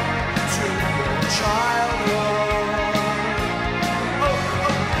go to your childhood. Oh,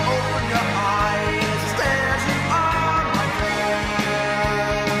 open your eyes, stare you on my face.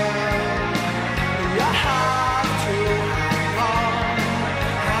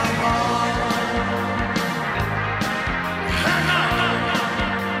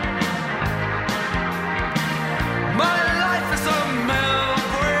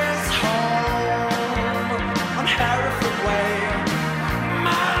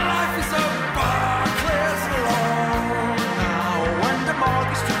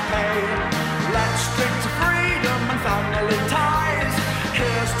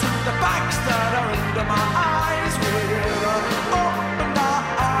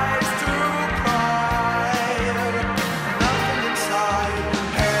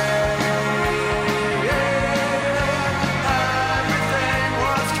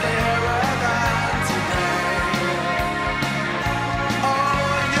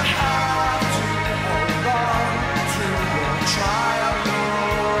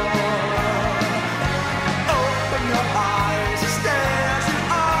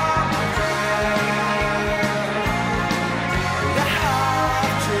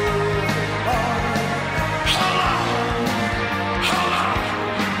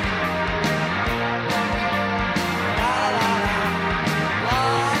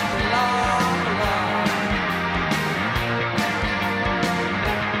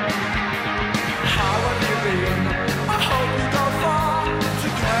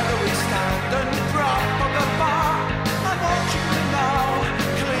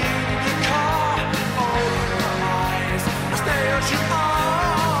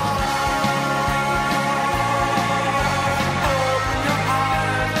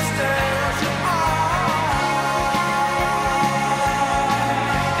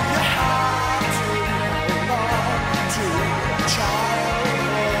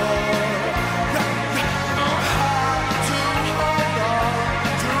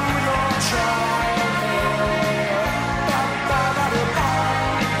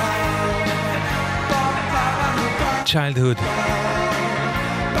 childhood.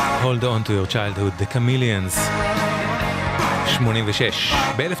 Hold on to your childhood, the Chameleons. 86.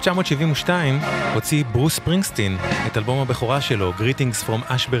 ב-1972 הוציא ברוס ספרינגסטין את אלבום הבכורה שלו, Greetings from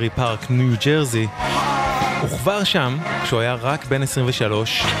Ashbury Park, ניו ג'רזי. וכבר שם, כשהוא היה רק בן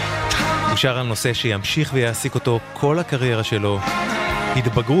 23, הוא שר על נושא שימשיך ויעסיק אותו כל הקריירה שלו,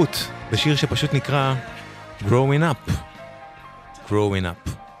 התבגרות, בשיר שפשוט נקרא Growing Up. Growing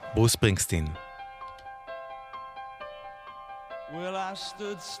Up. ברוס ספרינגסטין. Well, I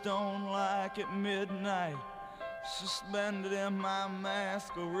stood stone like at midnight, suspended in my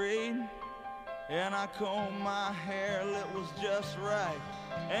masquerade, and I combed my hair, it was just right,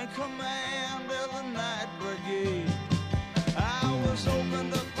 and commanded the night brigade. I was open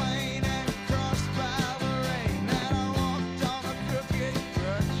to pain and crossed by the rain, and I walked on a crooked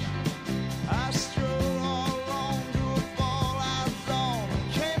crutch. I strode all along to a fallout zone, and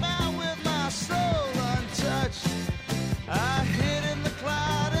came out with my soul untouched. I hid in the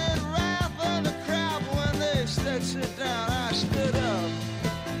clouded wrath of the crowd when they said sit down. I stood up.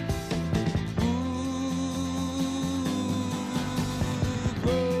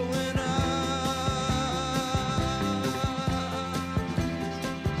 Growing up.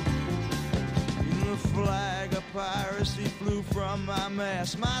 The flag of piracy flew from my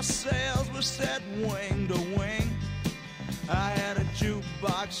mast. My sails were set wing to wing. I had a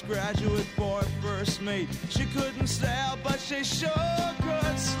jukebox graduate for a first mate. She couldn't sail, but she sure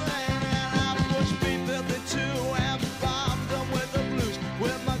could sing. And I pushed B-52 and bombed them with the blues,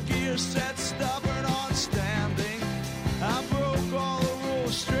 with my gear set stubborn on standing. I broke all the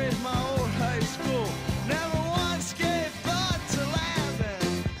rules straight in my old high school. Never once gave thought to landing.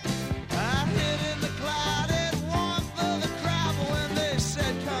 I hid in the clouded warmth of the crowd when they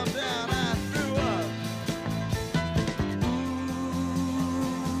said come down. I threw up.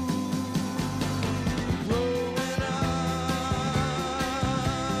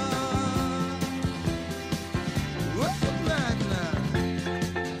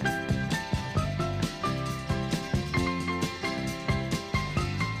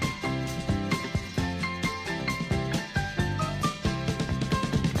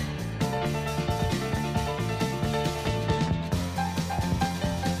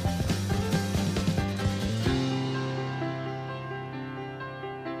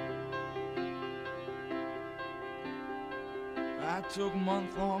 I took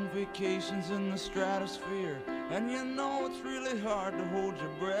month-long vacations in the stratosphere, and you know it's really hard to hold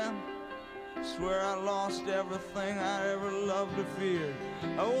your breath. Swear I lost everything I ever loved or feared.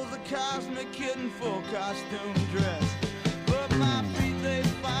 I was a cosmic kid in full costume dress, but my feet they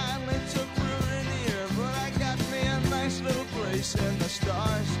finally took root in the air. But I got me a nice little place in the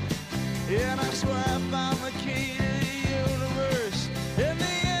stars, and I swear I found the key to the universe in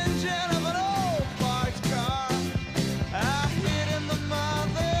the engine of an old parked car. I hid in the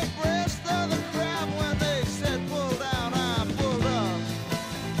mother breast of the crowd when they said pull down. I pulled up.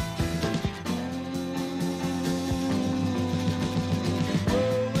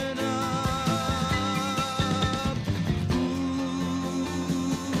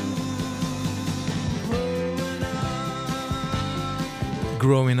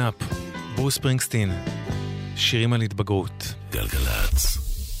 Growing up. Growing Up. ברוס ספרינגסטין. שירים על התבגרות. גלגלצ.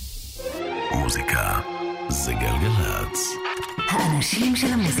 מוזיקה זה גלגלצ. האנשים של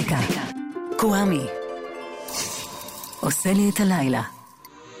המוזיקה. קוואמי. עושה לי את הלילה.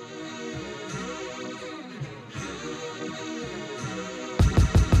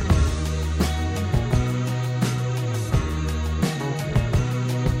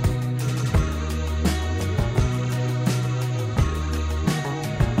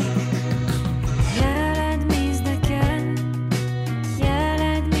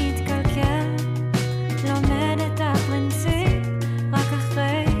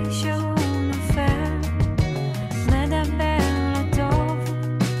 מדבר לא טוב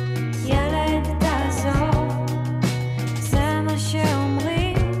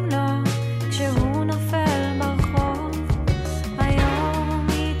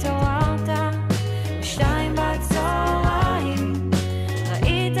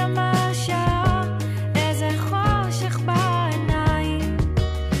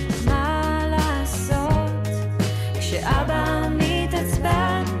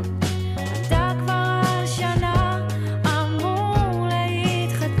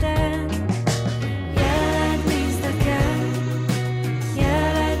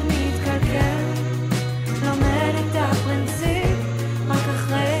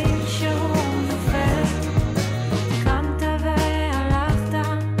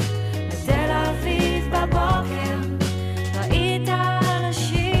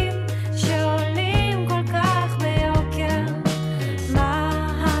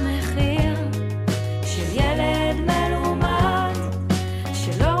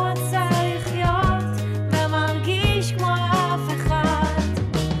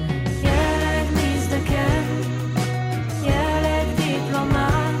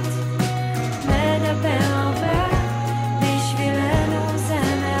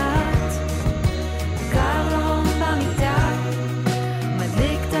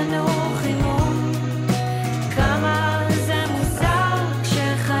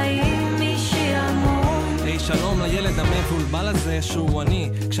אני,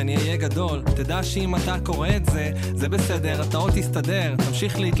 כשאני אהיה גדול, תדע שאם אתה קורא את זה, זה בסדר, אתה עוד תסתדר,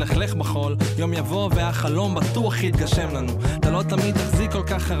 תמשיך להתלכלך בחול, יום יבוא והחלום בטוח יתגשם לנו. אתה לא תמיד תחזיק כל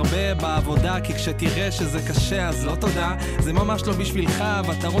כך הרבה בעבודה, כי כשתראה שזה קשה אז לא תודה, זה ממש לא בשבילך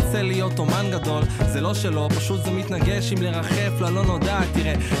ואתה רוצה להיות אומן גדול, זה לא שלו, פשוט זה מתנגש עם לרחף ללא נודע.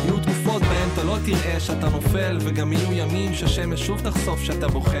 תראה, יהיו תקופות בהן אתה לא תראה שאתה נופל, וגם יהיו ימים שהשמש שוב תחשוף שאתה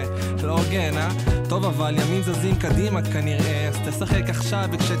בוכה. לא הוגן, טוב, אבל ימים זזים קדימה כנראה, אז תשחק עכשיו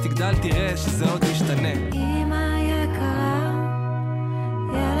וכשתגדל תראה שזה עוד משתנה. אמא יקרה,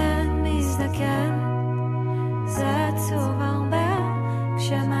 ילד מזדקן, זה עצוב הרבה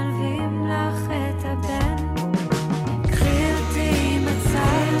כשמלווים לך את הבן. קחי אותי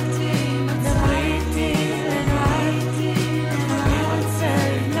מצד, דברי איתי לבד, אני רוצה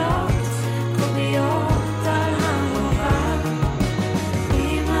לבנות קוביות על המורה.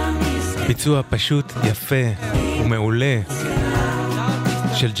 ביצוע פשוט יפה ומעולה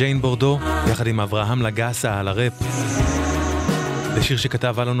של ג'יין בורדו יחד עם אברהם לגסה על הראפ. זה שיר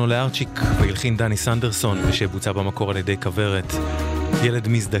שכתב אלונו לארצ'יק והלחין דני סנדרסון ושבוצע במקור על ידי כוורת. ילד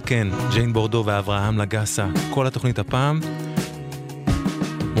מזדקן, ג'יין בורדו ואברהם לגסה. כל התוכנית הפעם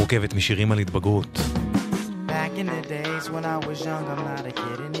מורכבת משירים על התבגרות. Back in the days when I was young, I'm not a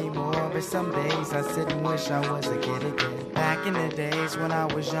kid anymore. But some days I sit and wish I was a kid again. Back in the days when I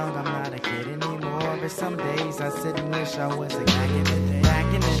was young, I'm not a kid anymore. But some days I sit and wish I was a kid again. Back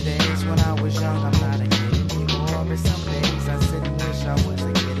in the days when I was young, I'm not a kid anymore. But some days I sit and wish I was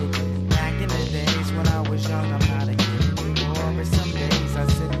a kid again. Back in the days when I was young, I'm not a kid anymore. But some days I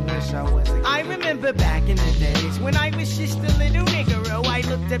sit and wish I was a kid. I remember back in the days when I was just a little nigga. I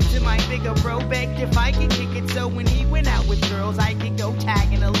looked up to my bigger bro, begged if I could kick it so when he went out with girls I could go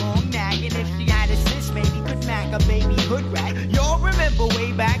tagging along, nagging. If she had a sis, maybe could mac a baby hood rat. Y'all remember way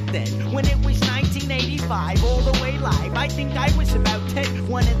back then when it was 1985, all the way live. I think I was about 10,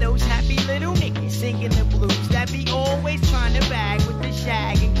 one of those happy little niggas singing the blues that be always trying to bag with the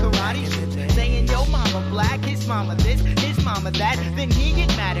shag and karate shoes, saying yo mama black, his mama this, his mama that. Then he get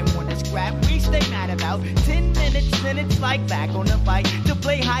mad and wanna scrap. We stay mad about 10 minutes, then it's like back on the bike to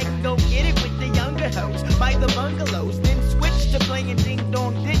play hide and go get it with the younger hoes by the bungalows. Then switch to playing ding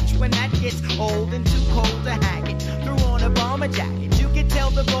dong ditch when that gets old and too cold to hack it. Threw on a bomber jacket. You could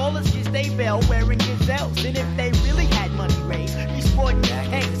tell the ballers just they bell wearing gazelles. And if they really had money raised, you sporting your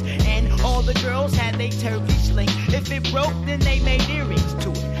case. And all the girls had they turkey sling. If it broke, then they made earrings to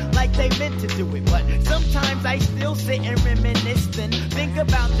it, like they meant to do it. But sometimes I still sit and reminisce and think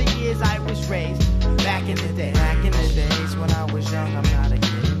about the years I was raised back in the day. Back in the days when I was young, I'm not a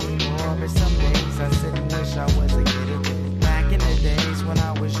kid anymore. But some days I sit and wish I was a kid again. Back in the days when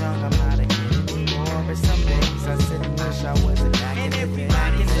I was young, I'm not a kid anymore. But some days I sit and wish I was a kid again. And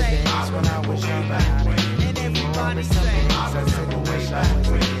everybody say, when I was young, I'm not a kid anymore. But some days I sit and wish I was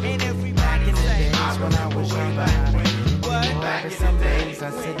a kid again. And everybody say, when I was young, I'm not a kid anymore. But some days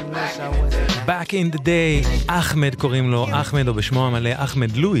I sit and wish I was a kid. Back in the day, אחמד קוראים לו, אחמד או בשמו המלא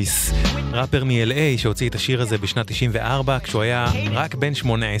אחמד לואיס, ראפר מ-LA שהוציא את השיר הזה בשנת 94 כשהוא היה רק בן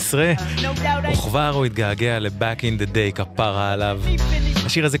 18, וכבר הוא התגעגע ל-Back in the day כפרה עליו.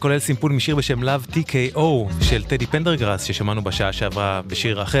 השיר הזה כולל סימפול משיר בשם Love TKO של טדי פנדרגראס ששמענו בשעה שעברה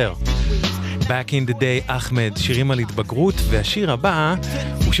בשיר אחר. Back in the day, אחמד, שירים על התבגרות, והשיר הבא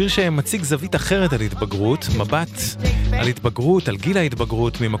הוא שיר שמציג זווית אחרת על התבגרות, מבט על התבגרות, על גיל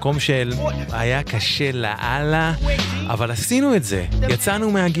ההתבגרות, ממקום של היה קשה לאללה, אבל עשינו את זה,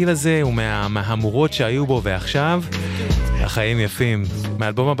 יצאנו מהגיל הזה ומהמהמורות שהיו בו, ועכשיו החיים יפים.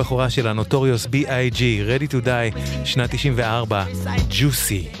 מאלבום הבכורה של הנוטוריוס B.I.G. Ready to Die, שנת 94,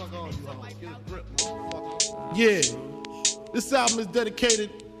 Juicy. Yeah, this album is dedicated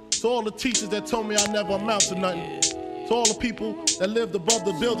to all the teachers that told me I never amount to nothing. To all the people that lived above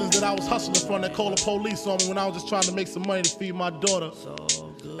the buildings that I was hustling from that called the police on me when I was just trying to make some money to feed my daughter.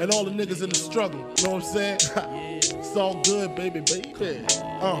 And all the niggas in the struggle, you know what I'm saying? It's all good, baby, baby.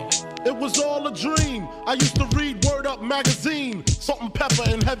 It was all a dream. I used to read Word Up magazine, Salt and Pepper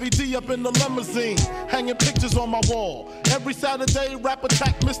and Heavy D up in the limousine, hanging pictures on my wall. Every Saturday, rap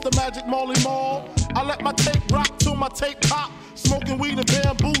attack Mr. Magic Molly Mall. I let my tape rock till my tape pop. Smoking weed and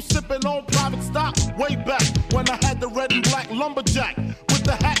bamboo, sipping on private stock. Way back when I had the red and black lumberjack with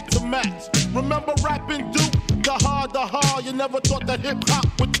the hat to match. Remember rapping Duke? The hard, you never thought that hip-hop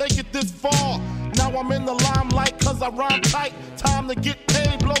would take it this far. Now I'm in the limelight cause I rhyme tight. Time to get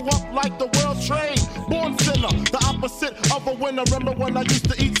paid, blow up like the world trade. Born sinner, the opposite of a winner. Remember when I used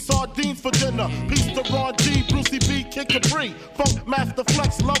to eat sardines for dinner? Peace to Ron G, Brucey B, Kid Capri, Funk Master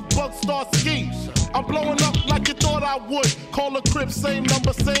Flex, Love Bug, Star Ski. I'm blowing up like you thought I would. Call a crib, same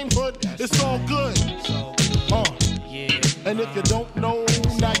number, same hood. It's all good. And if you don't know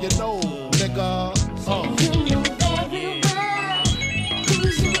now you know, nigga.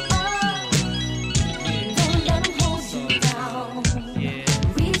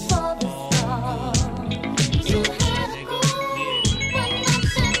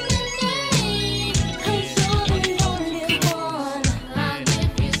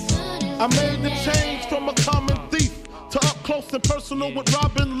 I made the change from a common thief to up close and personal with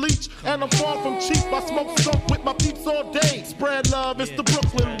Robin Leach. And I'm far from cheap, I smoke skunk with my peeps all day. Spread love, it's the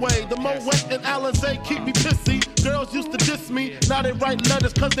Brooklyn way. The Moet and Alizé keep me pissy. Girls used to diss me, now they write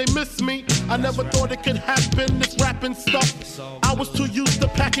letters cause they miss me. I never thought it could happen, this rapping stuff. I was too used to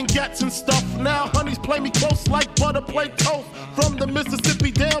packing gats and stuff. Now honeys play me close like butter play toast. From the Mississippi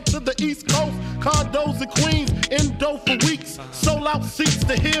down to the East Coast. Condos in Queens, Indo for weeks. Sold out seats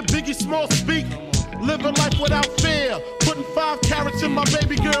to hear Biggie Small speak. Living life without fear, putting 5 carats in my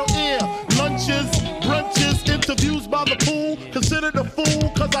baby girl ear. Lunches, brunches, interviews by the pool. Considered a fool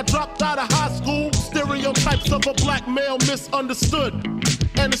cause I dropped out of high school. Stereotypes of a black male misunderstood.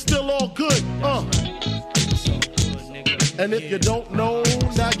 And it's still all good, And if you don't know,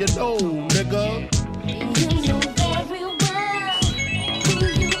 now you know, nigga.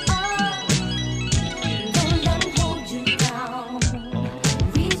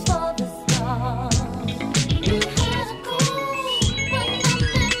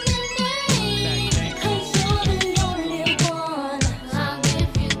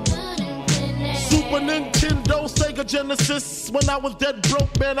 Nintendo, Sega Genesis. When I was dead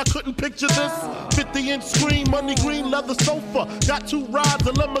broke, man, I couldn't picture this. 50-inch screen, money green, leather sofa. Got 2 rides,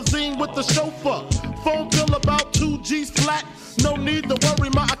 a limousine with the chauffeur. Phone bill about 2 G's flat. No need to worry,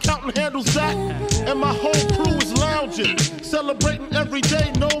 my accountant handles that. And my whole crew is lounging, celebrating every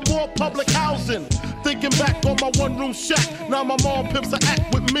day, no more public housing. Thinking back on my one-room shack. Now my mom pimps an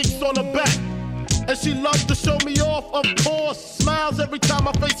act with minks on her back. And she loves to show me off, of course. Smiles every time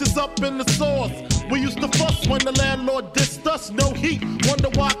my face is up in the sauce. We used to fuss when the landlord dissed us. No heat, wonder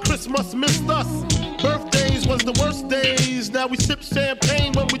why Christmas missed us. Birthdays was the worst days. Now we sip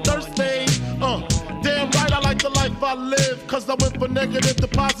champagne when we thirsty. Damn right I like the life I live. Cause I went from negative to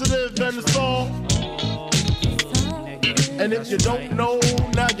positive and it's all. And if you don't know,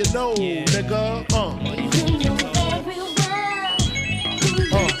 now you know, nigga.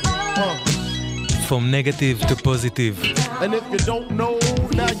 From negative to positive. And if you don't know,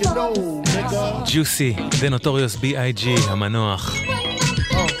 now you know, nigga. Juicy, The Notorious B.I.G, המנוח.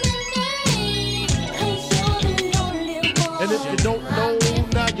 And if you don't know,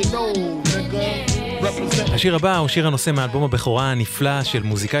 now you know, nigga. השיר הבא הוא שיר הנושא מאלבום הבכורה הנפלא של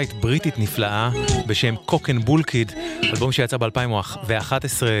מוזיקאית בריטית נפלאה בשם קוקן בולקיד, אלבום שיצא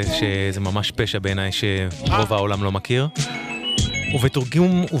ב-2011 שזה ממש פשע בעיניי שרוב העולם לא מכיר.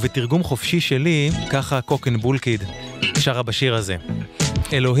 ובתרגום חופשי שלי, ככה קוקן בולקיד שרה בשיר הזה.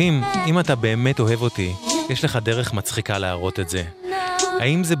 אלוהים, אם אתה באמת אוהב אותי, יש לך דרך מצחיקה להראות את זה.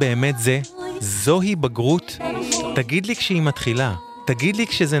 האם זה באמת זה? זוהי בגרות? תגיד לי כשהיא מתחילה. תגיד לי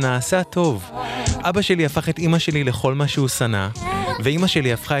כשזה נעשה טוב. אבא שלי הפך את אמא שלי לכל מה שהוא שנא, ואמא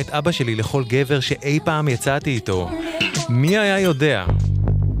שלי הפכה את אבא שלי לכל גבר שאי פעם יצאתי איתו. מי היה יודע?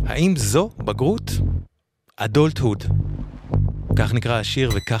 האם זו בגרות? אדולטהוד. כך נקרא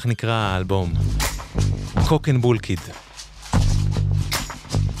השיר וכך נקרא האלבום. קוקן בולקיד.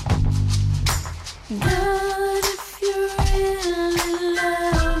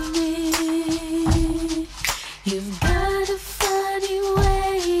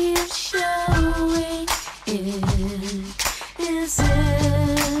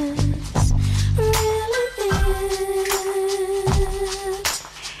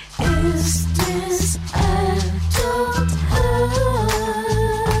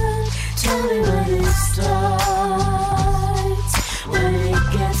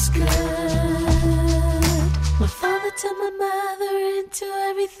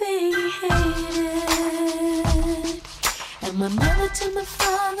 My mother to my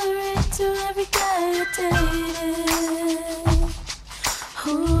father and to every guy I dated.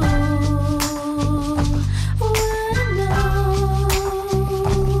 Ooh, what I know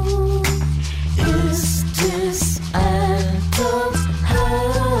is this adult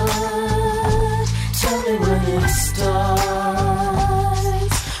heart. Tell me when it starts,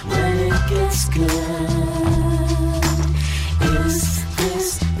 when it gets good. Is this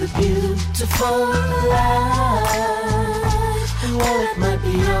the beautiful life? Well, it might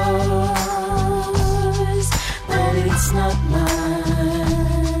be yours, but it's not mine.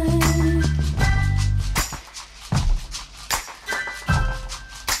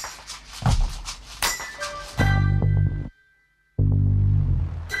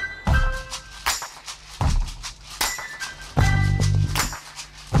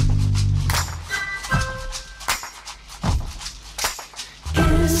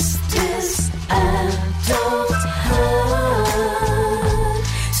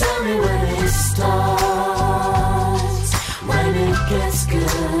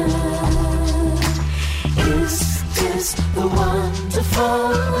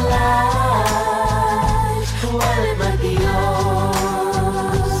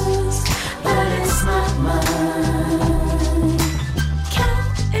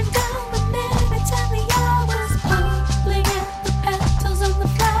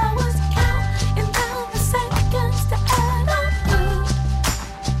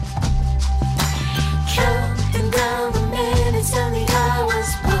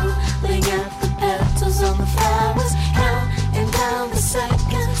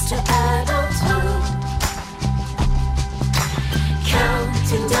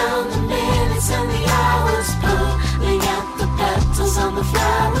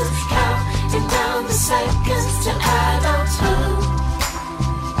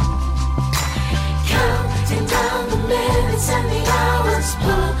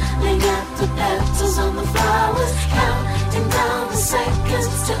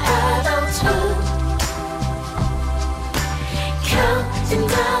 to adulthood. Counting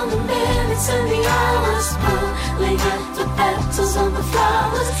down the minutes and the hours, pulling at the petals on the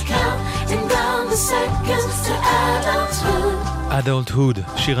flowers, counting down the seconds to adulthood. Adulthood,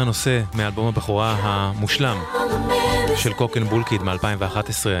 שיר הנושא מאלבום הבכורה המושלם של קוקן בולקיד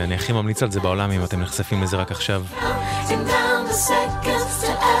מ-2011. אני הכי ממליץ על זה בעולם אם אתם נחשפים לזה רק עכשיו.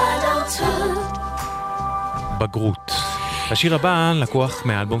 בגרות. השיר הבא לקוח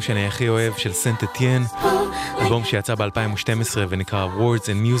מהאלבום שאני הכי אוהב של סנט אתיין, אלבום שיצא ב-2012 ונקרא Words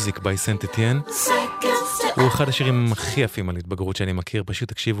and Music by סנט אתיין. הוא אחד השירים הכי יפים על התבגרות שאני מכיר, פשוט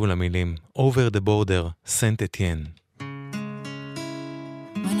תקשיבו למילים. Over the Border, סנט אתיין.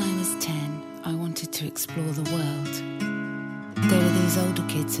 When I was 10, I wanted to explore the world. There were these older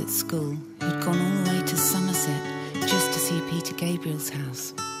kids at school who'd gone all the way to Somerset just to see Peter Gabriel's house.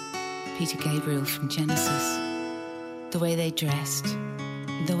 Peter Gabriel from Genesis. The way they dressed,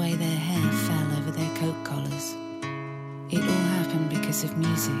 the way their hair fell over their coat collars. It all happened because of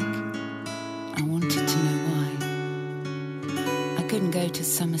music. I wanted to know why. I couldn't go to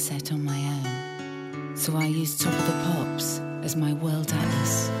Somerset on my own, so I used Top of the Pops as my world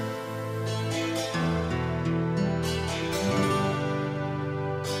atlas.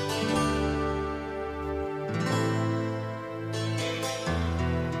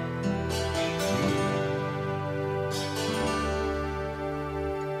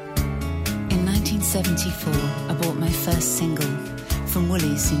 In 1974, I bought my first single from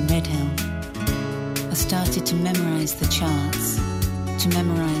Woolies in Redhill. I started to memorize the charts, to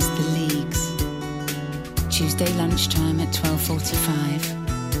memorize the leagues. Tuesday lunchtime at 12:45,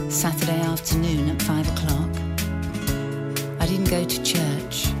 Saturday afternoon at 5 o'clock. I didn't go to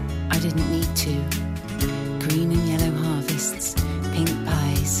church, I didn't need to. Green and yellow harvests, pink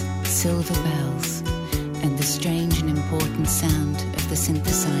pies, silver bells, and the strange and important sound of the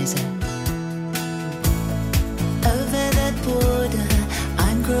synthesizer. Over the border,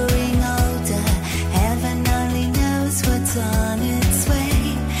 I'm growing older. Heaven only knows what's on its way.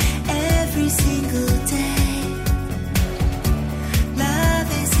 Every single day, love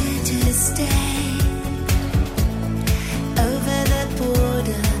is here to stay. Over the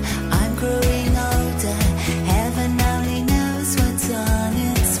border, I'm growing older. Heaven only knows what's on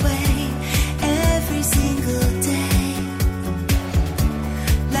its way. Every single day,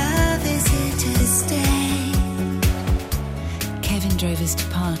 love is here to stay. Kevin drove us to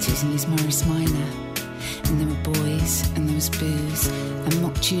parties in his Morris Minor. And there were boys, and there was booze, and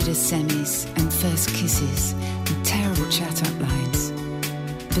mock Tudor semis, and first kisses, and terrible chat-up lines.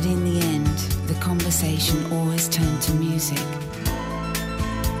 But in the end, the conversation always turned to music.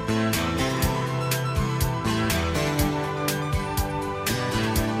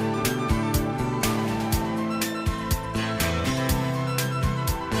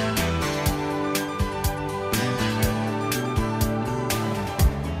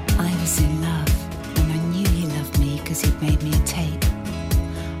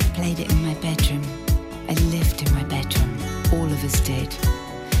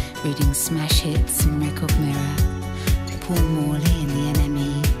 Smash hits and Record Mirror, Paul Morley and the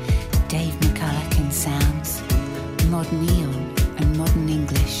NME, Dave McCulloch in sounds, modern Eon and modern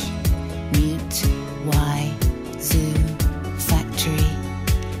English, Mute, Y, Zoo, Factory,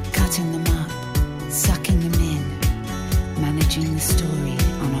 cutting them up, sucking them in, managing the story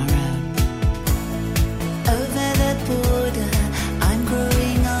on our own. Over the border, I'm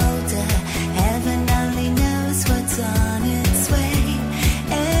growing older. Heaven only knows what's on its way.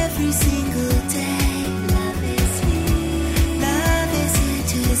 Every single day, love is here. Love is here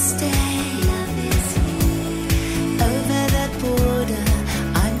to stay. Love is here. Over the border,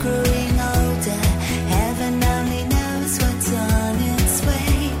 I'm growing older. Heaven only knows what's on its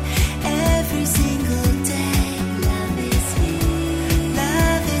way. Every single day, love is here.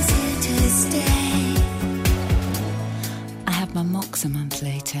 Love is here to stay. I had my mocks a month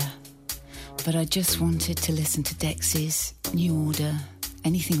later, but I just wanted to listen to Dexys, New Order,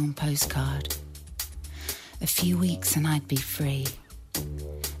 anything on postcard. A few weeks and I'd be free.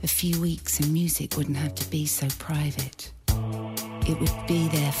 A few weeks and music wouldn't have to be so private. It would be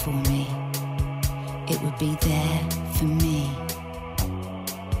there for me. It would be there for me.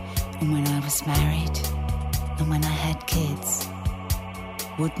 And when I was married, and when I had kids,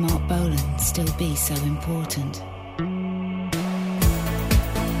 would Mark Bolan still be so important?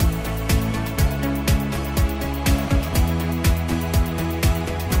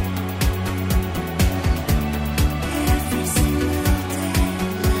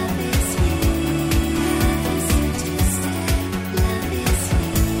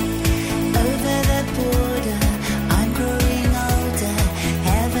 Over the border, I'm growing older.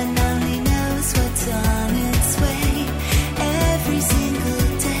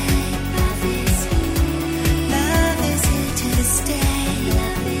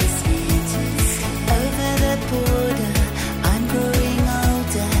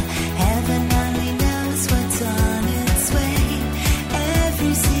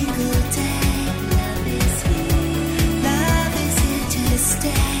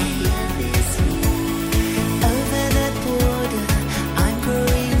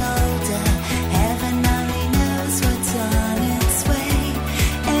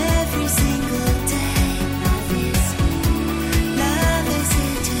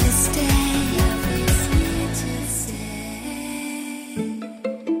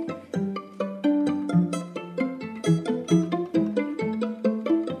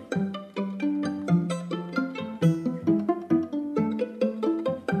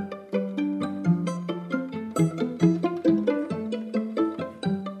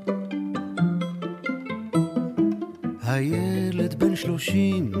 הילד בן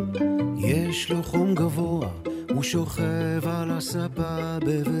 30, יש לו חום גבוה, הוא שוכב על הספה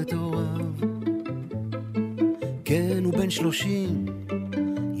בבית הוריו. כן, הוא בן 30,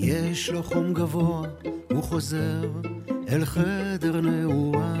 יש לו חום גבוה, הוא חוזר אל חדר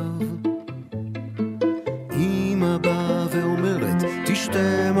נעוריו. אמא באה ואומרת,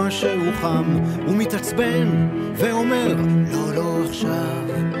 תשתה משהו חם, הוא מתעצבן ואומר, לא, לא עכשיו.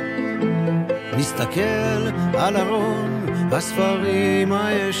 מסתכל על ארון הספרים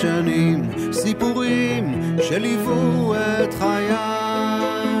הישנים, סיפורים שליוו את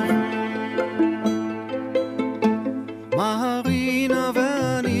חייו. מהרינה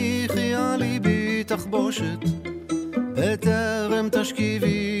והניחי על ליבי תחבושת, בטרם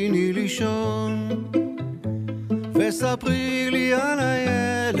תשכיביני לישון, וספרי לי על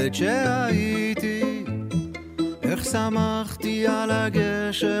הילד שהייתי, איך שמחתי על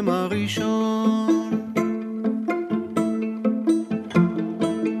הגשם הראשון.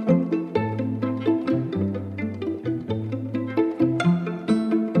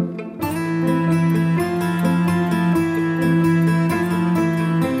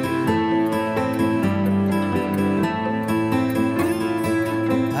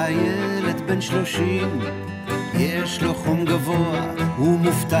 הילד בן 30, יש לו חום גבוה, הוא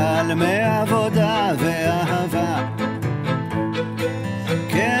מובטל מעבודה ואהבה.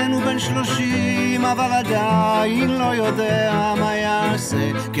 כן, הוא בן 30, אבל עדיין לא יודע מה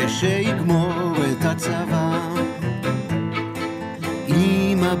יעשה כשיגמור את הצבא.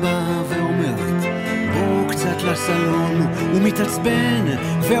 אמא באה ואומרת, בוא קצת לסלון, הוא מתעצבן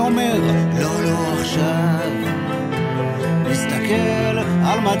ואומר, לא, לא עכשיו. מסתכל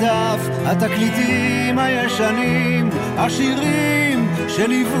על מדף התקליטים הישנים, השירים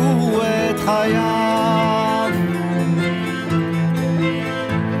שליוו את חייו.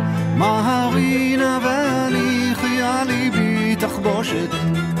 מהרינה והניחי על ליבי תחבושת,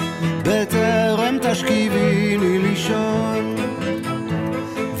 בטרם תשכיביני לישון,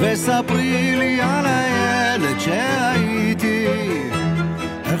 וספרי לי על הילד שהייתי,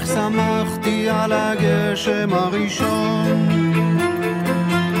 איך שמחתי על הגשם הראשון.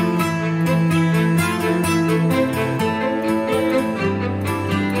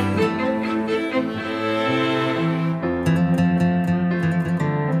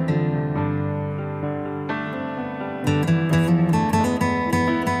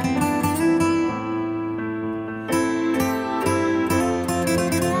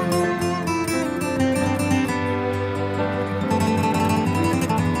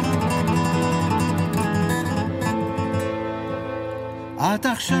 את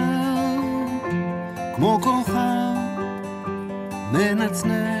עכשיו כמו כוכב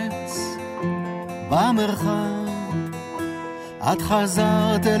מנצנץ במרחב, את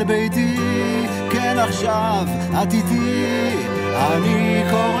חזרת אל ביתי, כן עכשיו את איתי, אני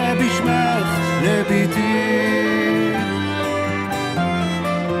קורא בשמך לביתי.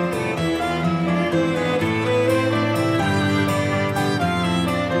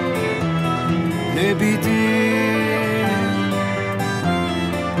 לביתי.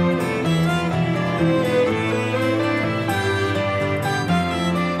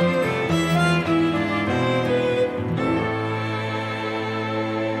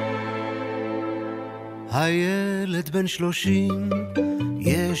 הילד בן 30,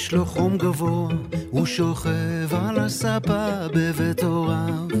 יש לו חום גבוה, הוא שוכב על הספה בבית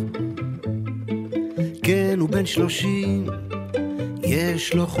הוריו. כן, הוא בן 30,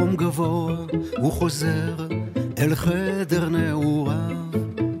 יש לו חום גבוה, הוא חוזר אל חדר נעוריו.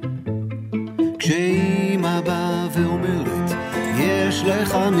 כשאמא באה ואומרת, יש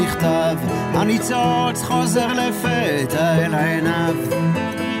לך מכתב, הניצוץ חוזר לפתע אל עיניו.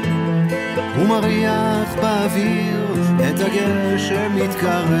 הוא מריח באוויר את הגשם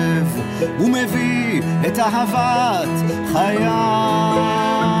מתקרב, הוא מביא את אהבת חייו.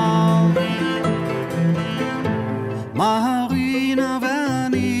 מהרינה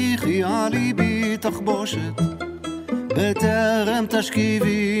והניחי על ליבי תחבושת, בטרם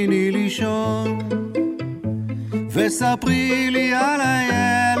תשכיביני לישון, וספרי לי על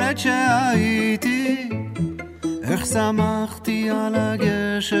הילד שהייתי, איך שמחתי על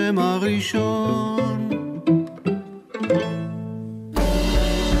הגשם הראשון.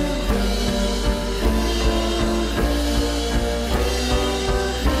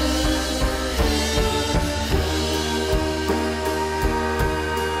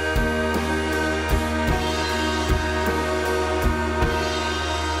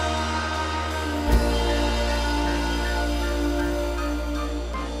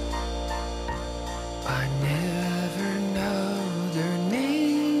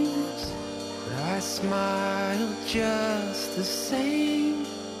 Smile just the same.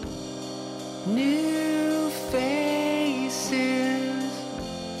 New faces,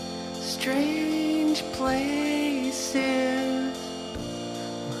 strange places.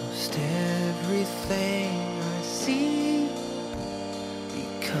 Most everything I see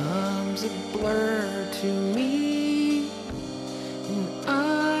becomes a blur to me, and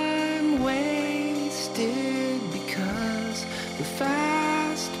I'm wasted because the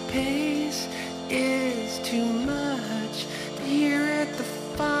fast pace is too much. Here at the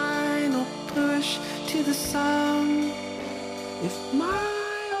final push to the sun, if my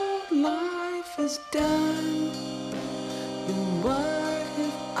old life is done, then what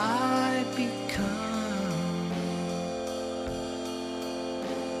have I become?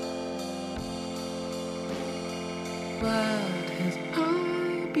 What have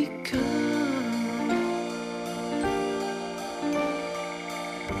I become?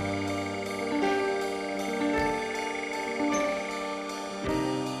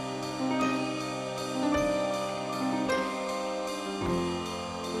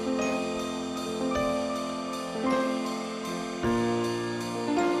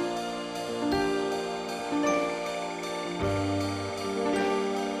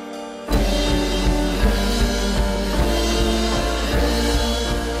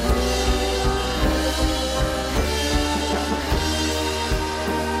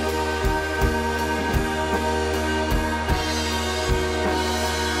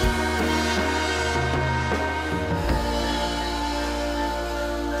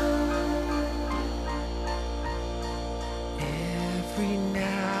 Every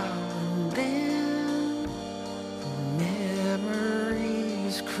now and then,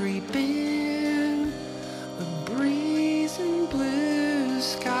 memories creep in, a breeze and blue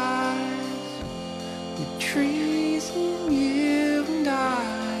skies, the trees and you and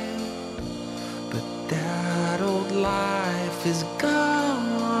I. But that old life is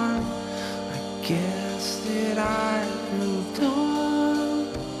gone. I guess that I've moved on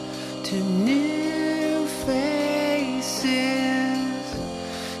to new faces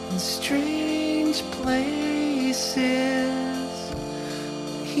and strange places.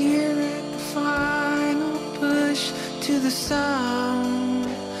 Here at the final push to the sun,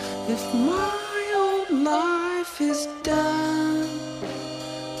 if my old life is done,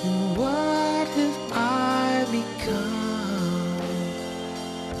 then what have I become?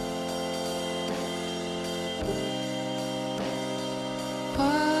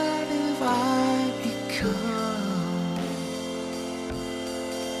 What have I become?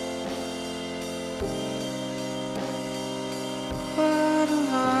 What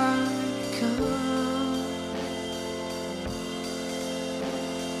have I become?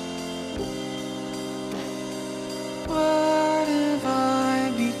 What have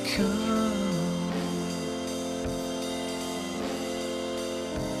I become?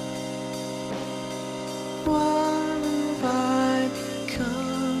 What have I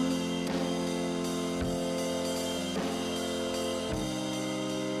become?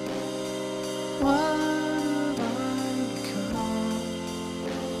 What have I become?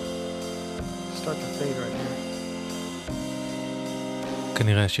 Start to fade right here.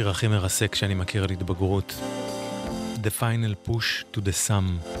 כנראה השיר הכי מרסק שאני מכיר על התבגרות. The Final Push to the Sun,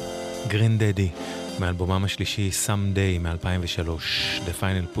 גרינדדי, מאלבומם השלישי Someday מ-2003. The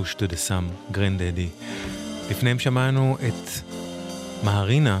Final Push to the Sun, גרינדדי. לפניהם שמענו את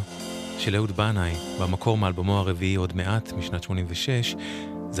מהרינה של אהוד בנאי, במקור מאלבומו הרביעי עוד מעט משנת 86.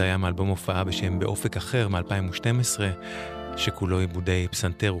 זה היה מאלבום הופעה בשם באופק אחר מ-2012, שכולו עיבודי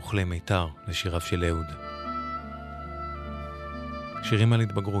פסנתר וכלי מיתר לשיריו של אהוד. שירים על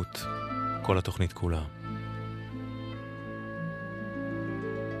התבגרות, כל התוכנית כולה.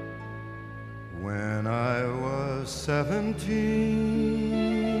 When I was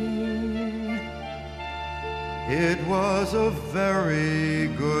 17, it was a very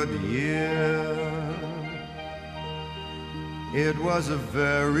good year. It was a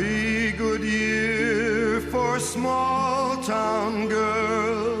very good year for small town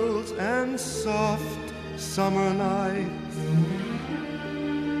girls and soft summer nights.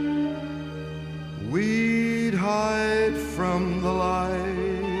 We'd hide from the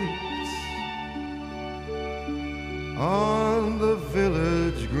lights on the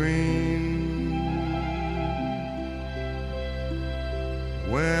village green.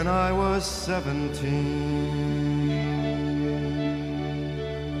 When I was 17,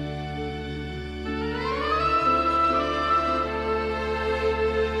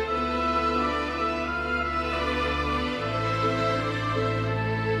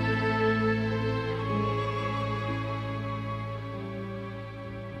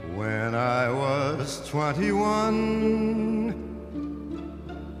 when I was was 21,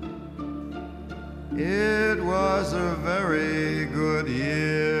 it was a very good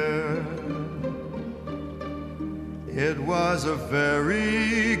year. It was a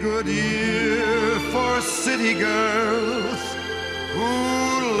very good year for city girls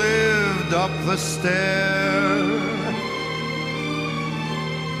who lived up the stair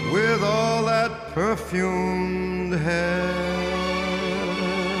with all that perfumed hair.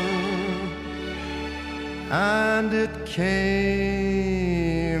 And it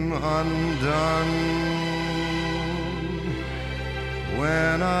came undone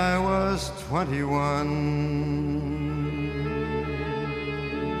when I was 21.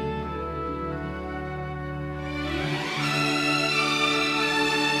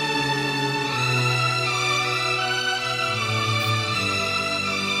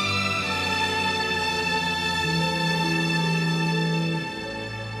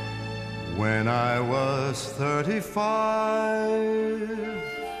 When I was 35,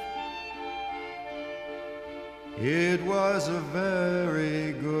 it was a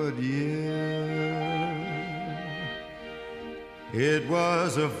very good year. It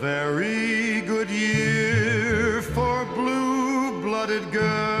was a very good year for blue-blooded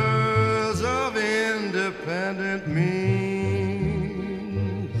girls of independent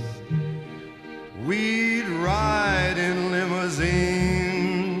means. We'd ride in limousines,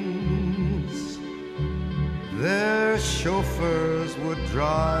 their chauffeurs would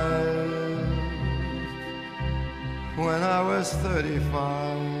drive when I was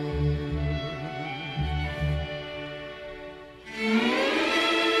 35.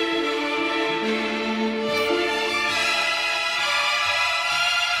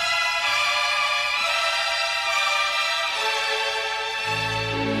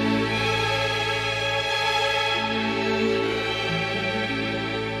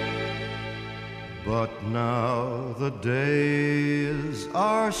 But now the days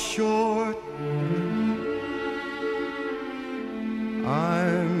are short,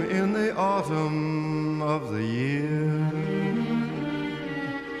 I'm in the autumn of the year,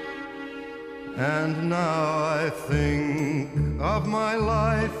 and now I think of my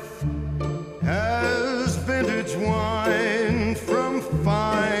life as vintage wine from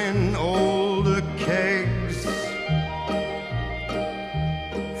fine old kegs,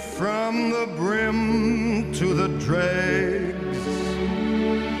 from the brim to the dregs.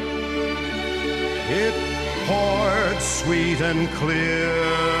 It poured sweet and clear.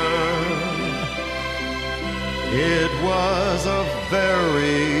 It was a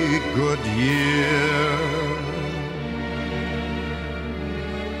very good year.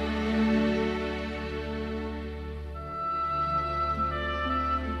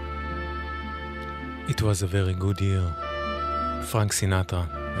 It was a very good year. פרנק סינטרה,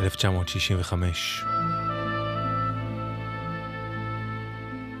 1965.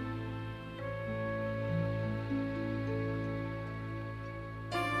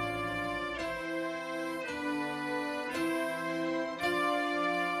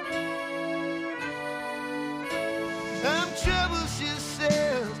 Trouble, she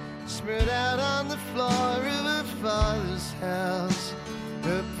says, spread out on the floor of her father's house.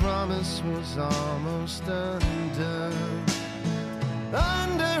 Her promise was almost undone.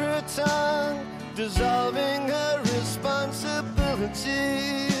 Under her tongue, dissolving her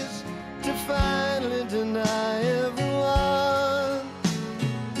responsibilities to finally deny everyone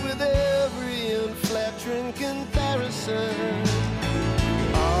with every unflattering comparison.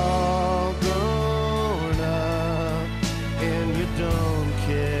 All grown up, and you don't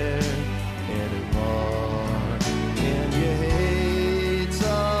care anymore, and you hate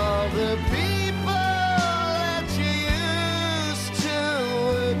all the people that you used to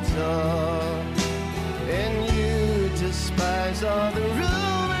adore, and you despise all the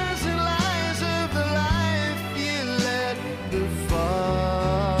rumors and lies of the life you led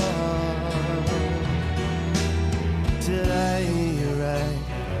before. Did I hear you right?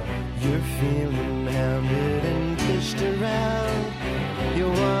 You're feeling hounded and pushed around. You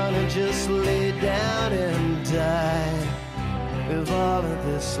wanna just lay down and die. If all of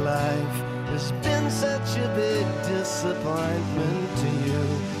this life has been such a big disappointment to you,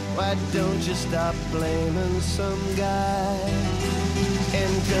 why don't you stop blaming some guy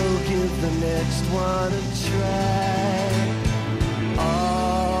and go give the next one a try?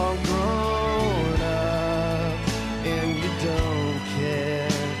 All grown up, and you don't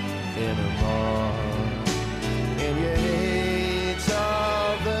care anymore, and you hate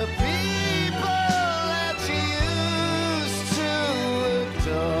all the people that you used to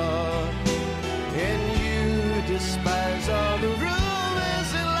adore, and you despise all the rumors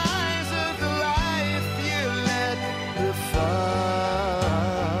and lies of the life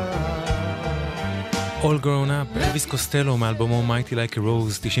All Grown Up, אלוויס קוסטלו מאלבומו Mighty Like a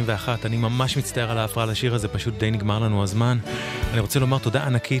Rose 91. אני ממש מצטער על ההפרעה לשיר הזה, פשוט די נגמר לנו הזמן. אני רוצה לומר תודה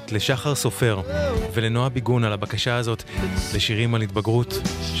ענקית לשחר סופר ולנועה ביגון על הבקשה הזאת לשירים על התבגרות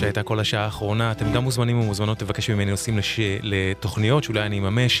שהייתה כל השעה האחרונה. אתם גם מוזמנים ומוזמנות לבקש ממני נושאים לתוכניות שאולי אני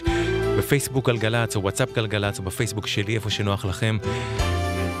אממש בפייסבוק גלגלץ או וואטסאפ גלגלץ או בפייסבוק שלי, איפה שנוח לכם.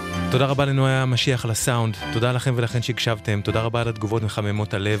 תודה רבה לנועה המשיח על הסאונד, תודה לכם ולכן שהקשבתם, תודה רבה על התגובות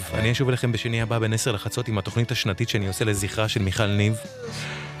מחממות הלב. אני אשוב אליכם בשני הבא בין 10 לחצות עם התוכנית השנתית שאני עושה לזכרה של מיכל ניב.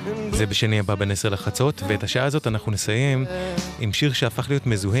 זה בשני הבא בין 10 לחצות, ואת השעה הזאת אנחנו נסיים עם שיר שהפך להיות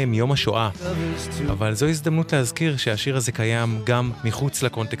מזוהה מיום השואה. אבל זו הזדמנות להזכיר שהשיר הזה קיים גם מחוץ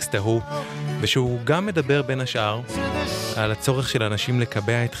לקונטקסט ההוא, ושהוא גם מדבר בין השאר על הצורך של אנשים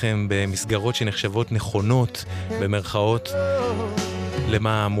לקבע אתכם במסגרות שנחשבות נכונות, במרכאות,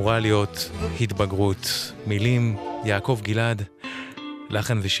 למה אמורה להיות התבגרות. מילים יעקב גלעד,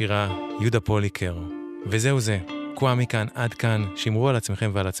 לחן ושירה יהודה פוליקר. וזהו זה, קוואמי כאן, עד כאן, שמרו על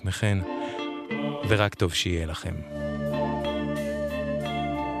עצמכם ועל עצמכן, ורק טוב שיהיה לכם.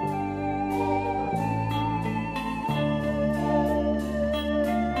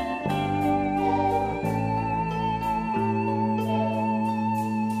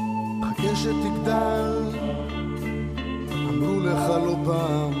 חכה שתגדל, אמרו לך לא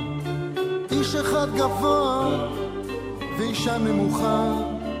פעם, איש אחד גבוה ואישה נמוכה,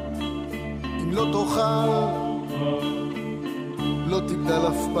 אם לא תאכל לא תגדל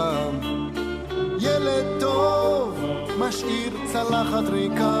אף פעם. ילד טוב משאיר צלחת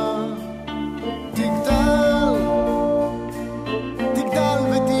ריקה, תגדל, תגדל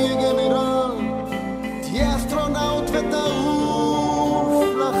ותהיה גנרל, תהיה אסטרונאוט ותעוף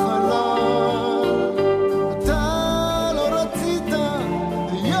לחלל. אתה לא רצית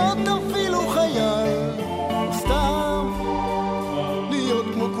להיות אפילו חייל, סתם להיות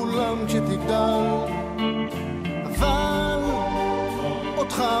כמו כולם כשתגדל, אבל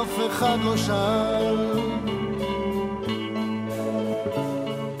אותך אף אחד לא שאל.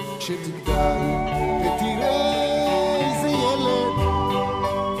 כשתגדל ותראה איזה ילד,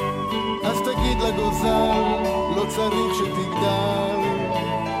 אז תגיד לגוזל לא צריך שתגדל.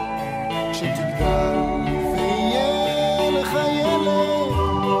 כשתגדל ויהיה לך ילד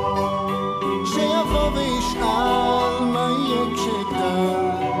שיבוא וישאל מה יהיה כשגדל,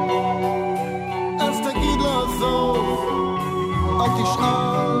 אז תגיד לו עזוב, אל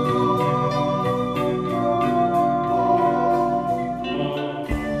תשאל.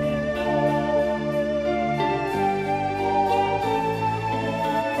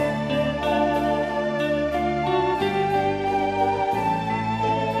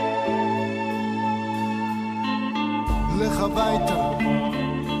 לך הביתה,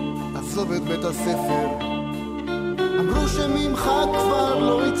 עזוב את בית הספר, אמרו שממך כבר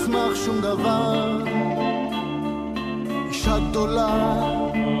לא יצמח שום דבר. אישה גדולה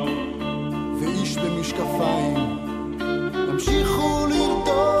ואיש במשקפיים ימשיכו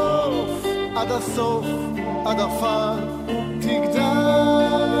לרדוף עד הסוף, עד עפר. תגדל,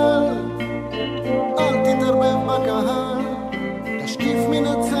 אל תתערבב בקהל, תשקיף מן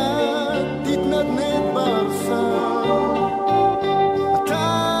הצד, תתנדנד בארסל.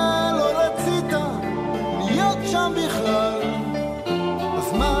 אתה לא רצית להיות שם בכלל,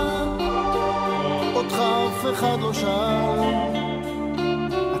 אז מה? אותך אף אחד לא שאל.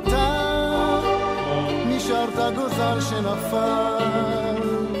 אתה נשארת גוזל שנפל.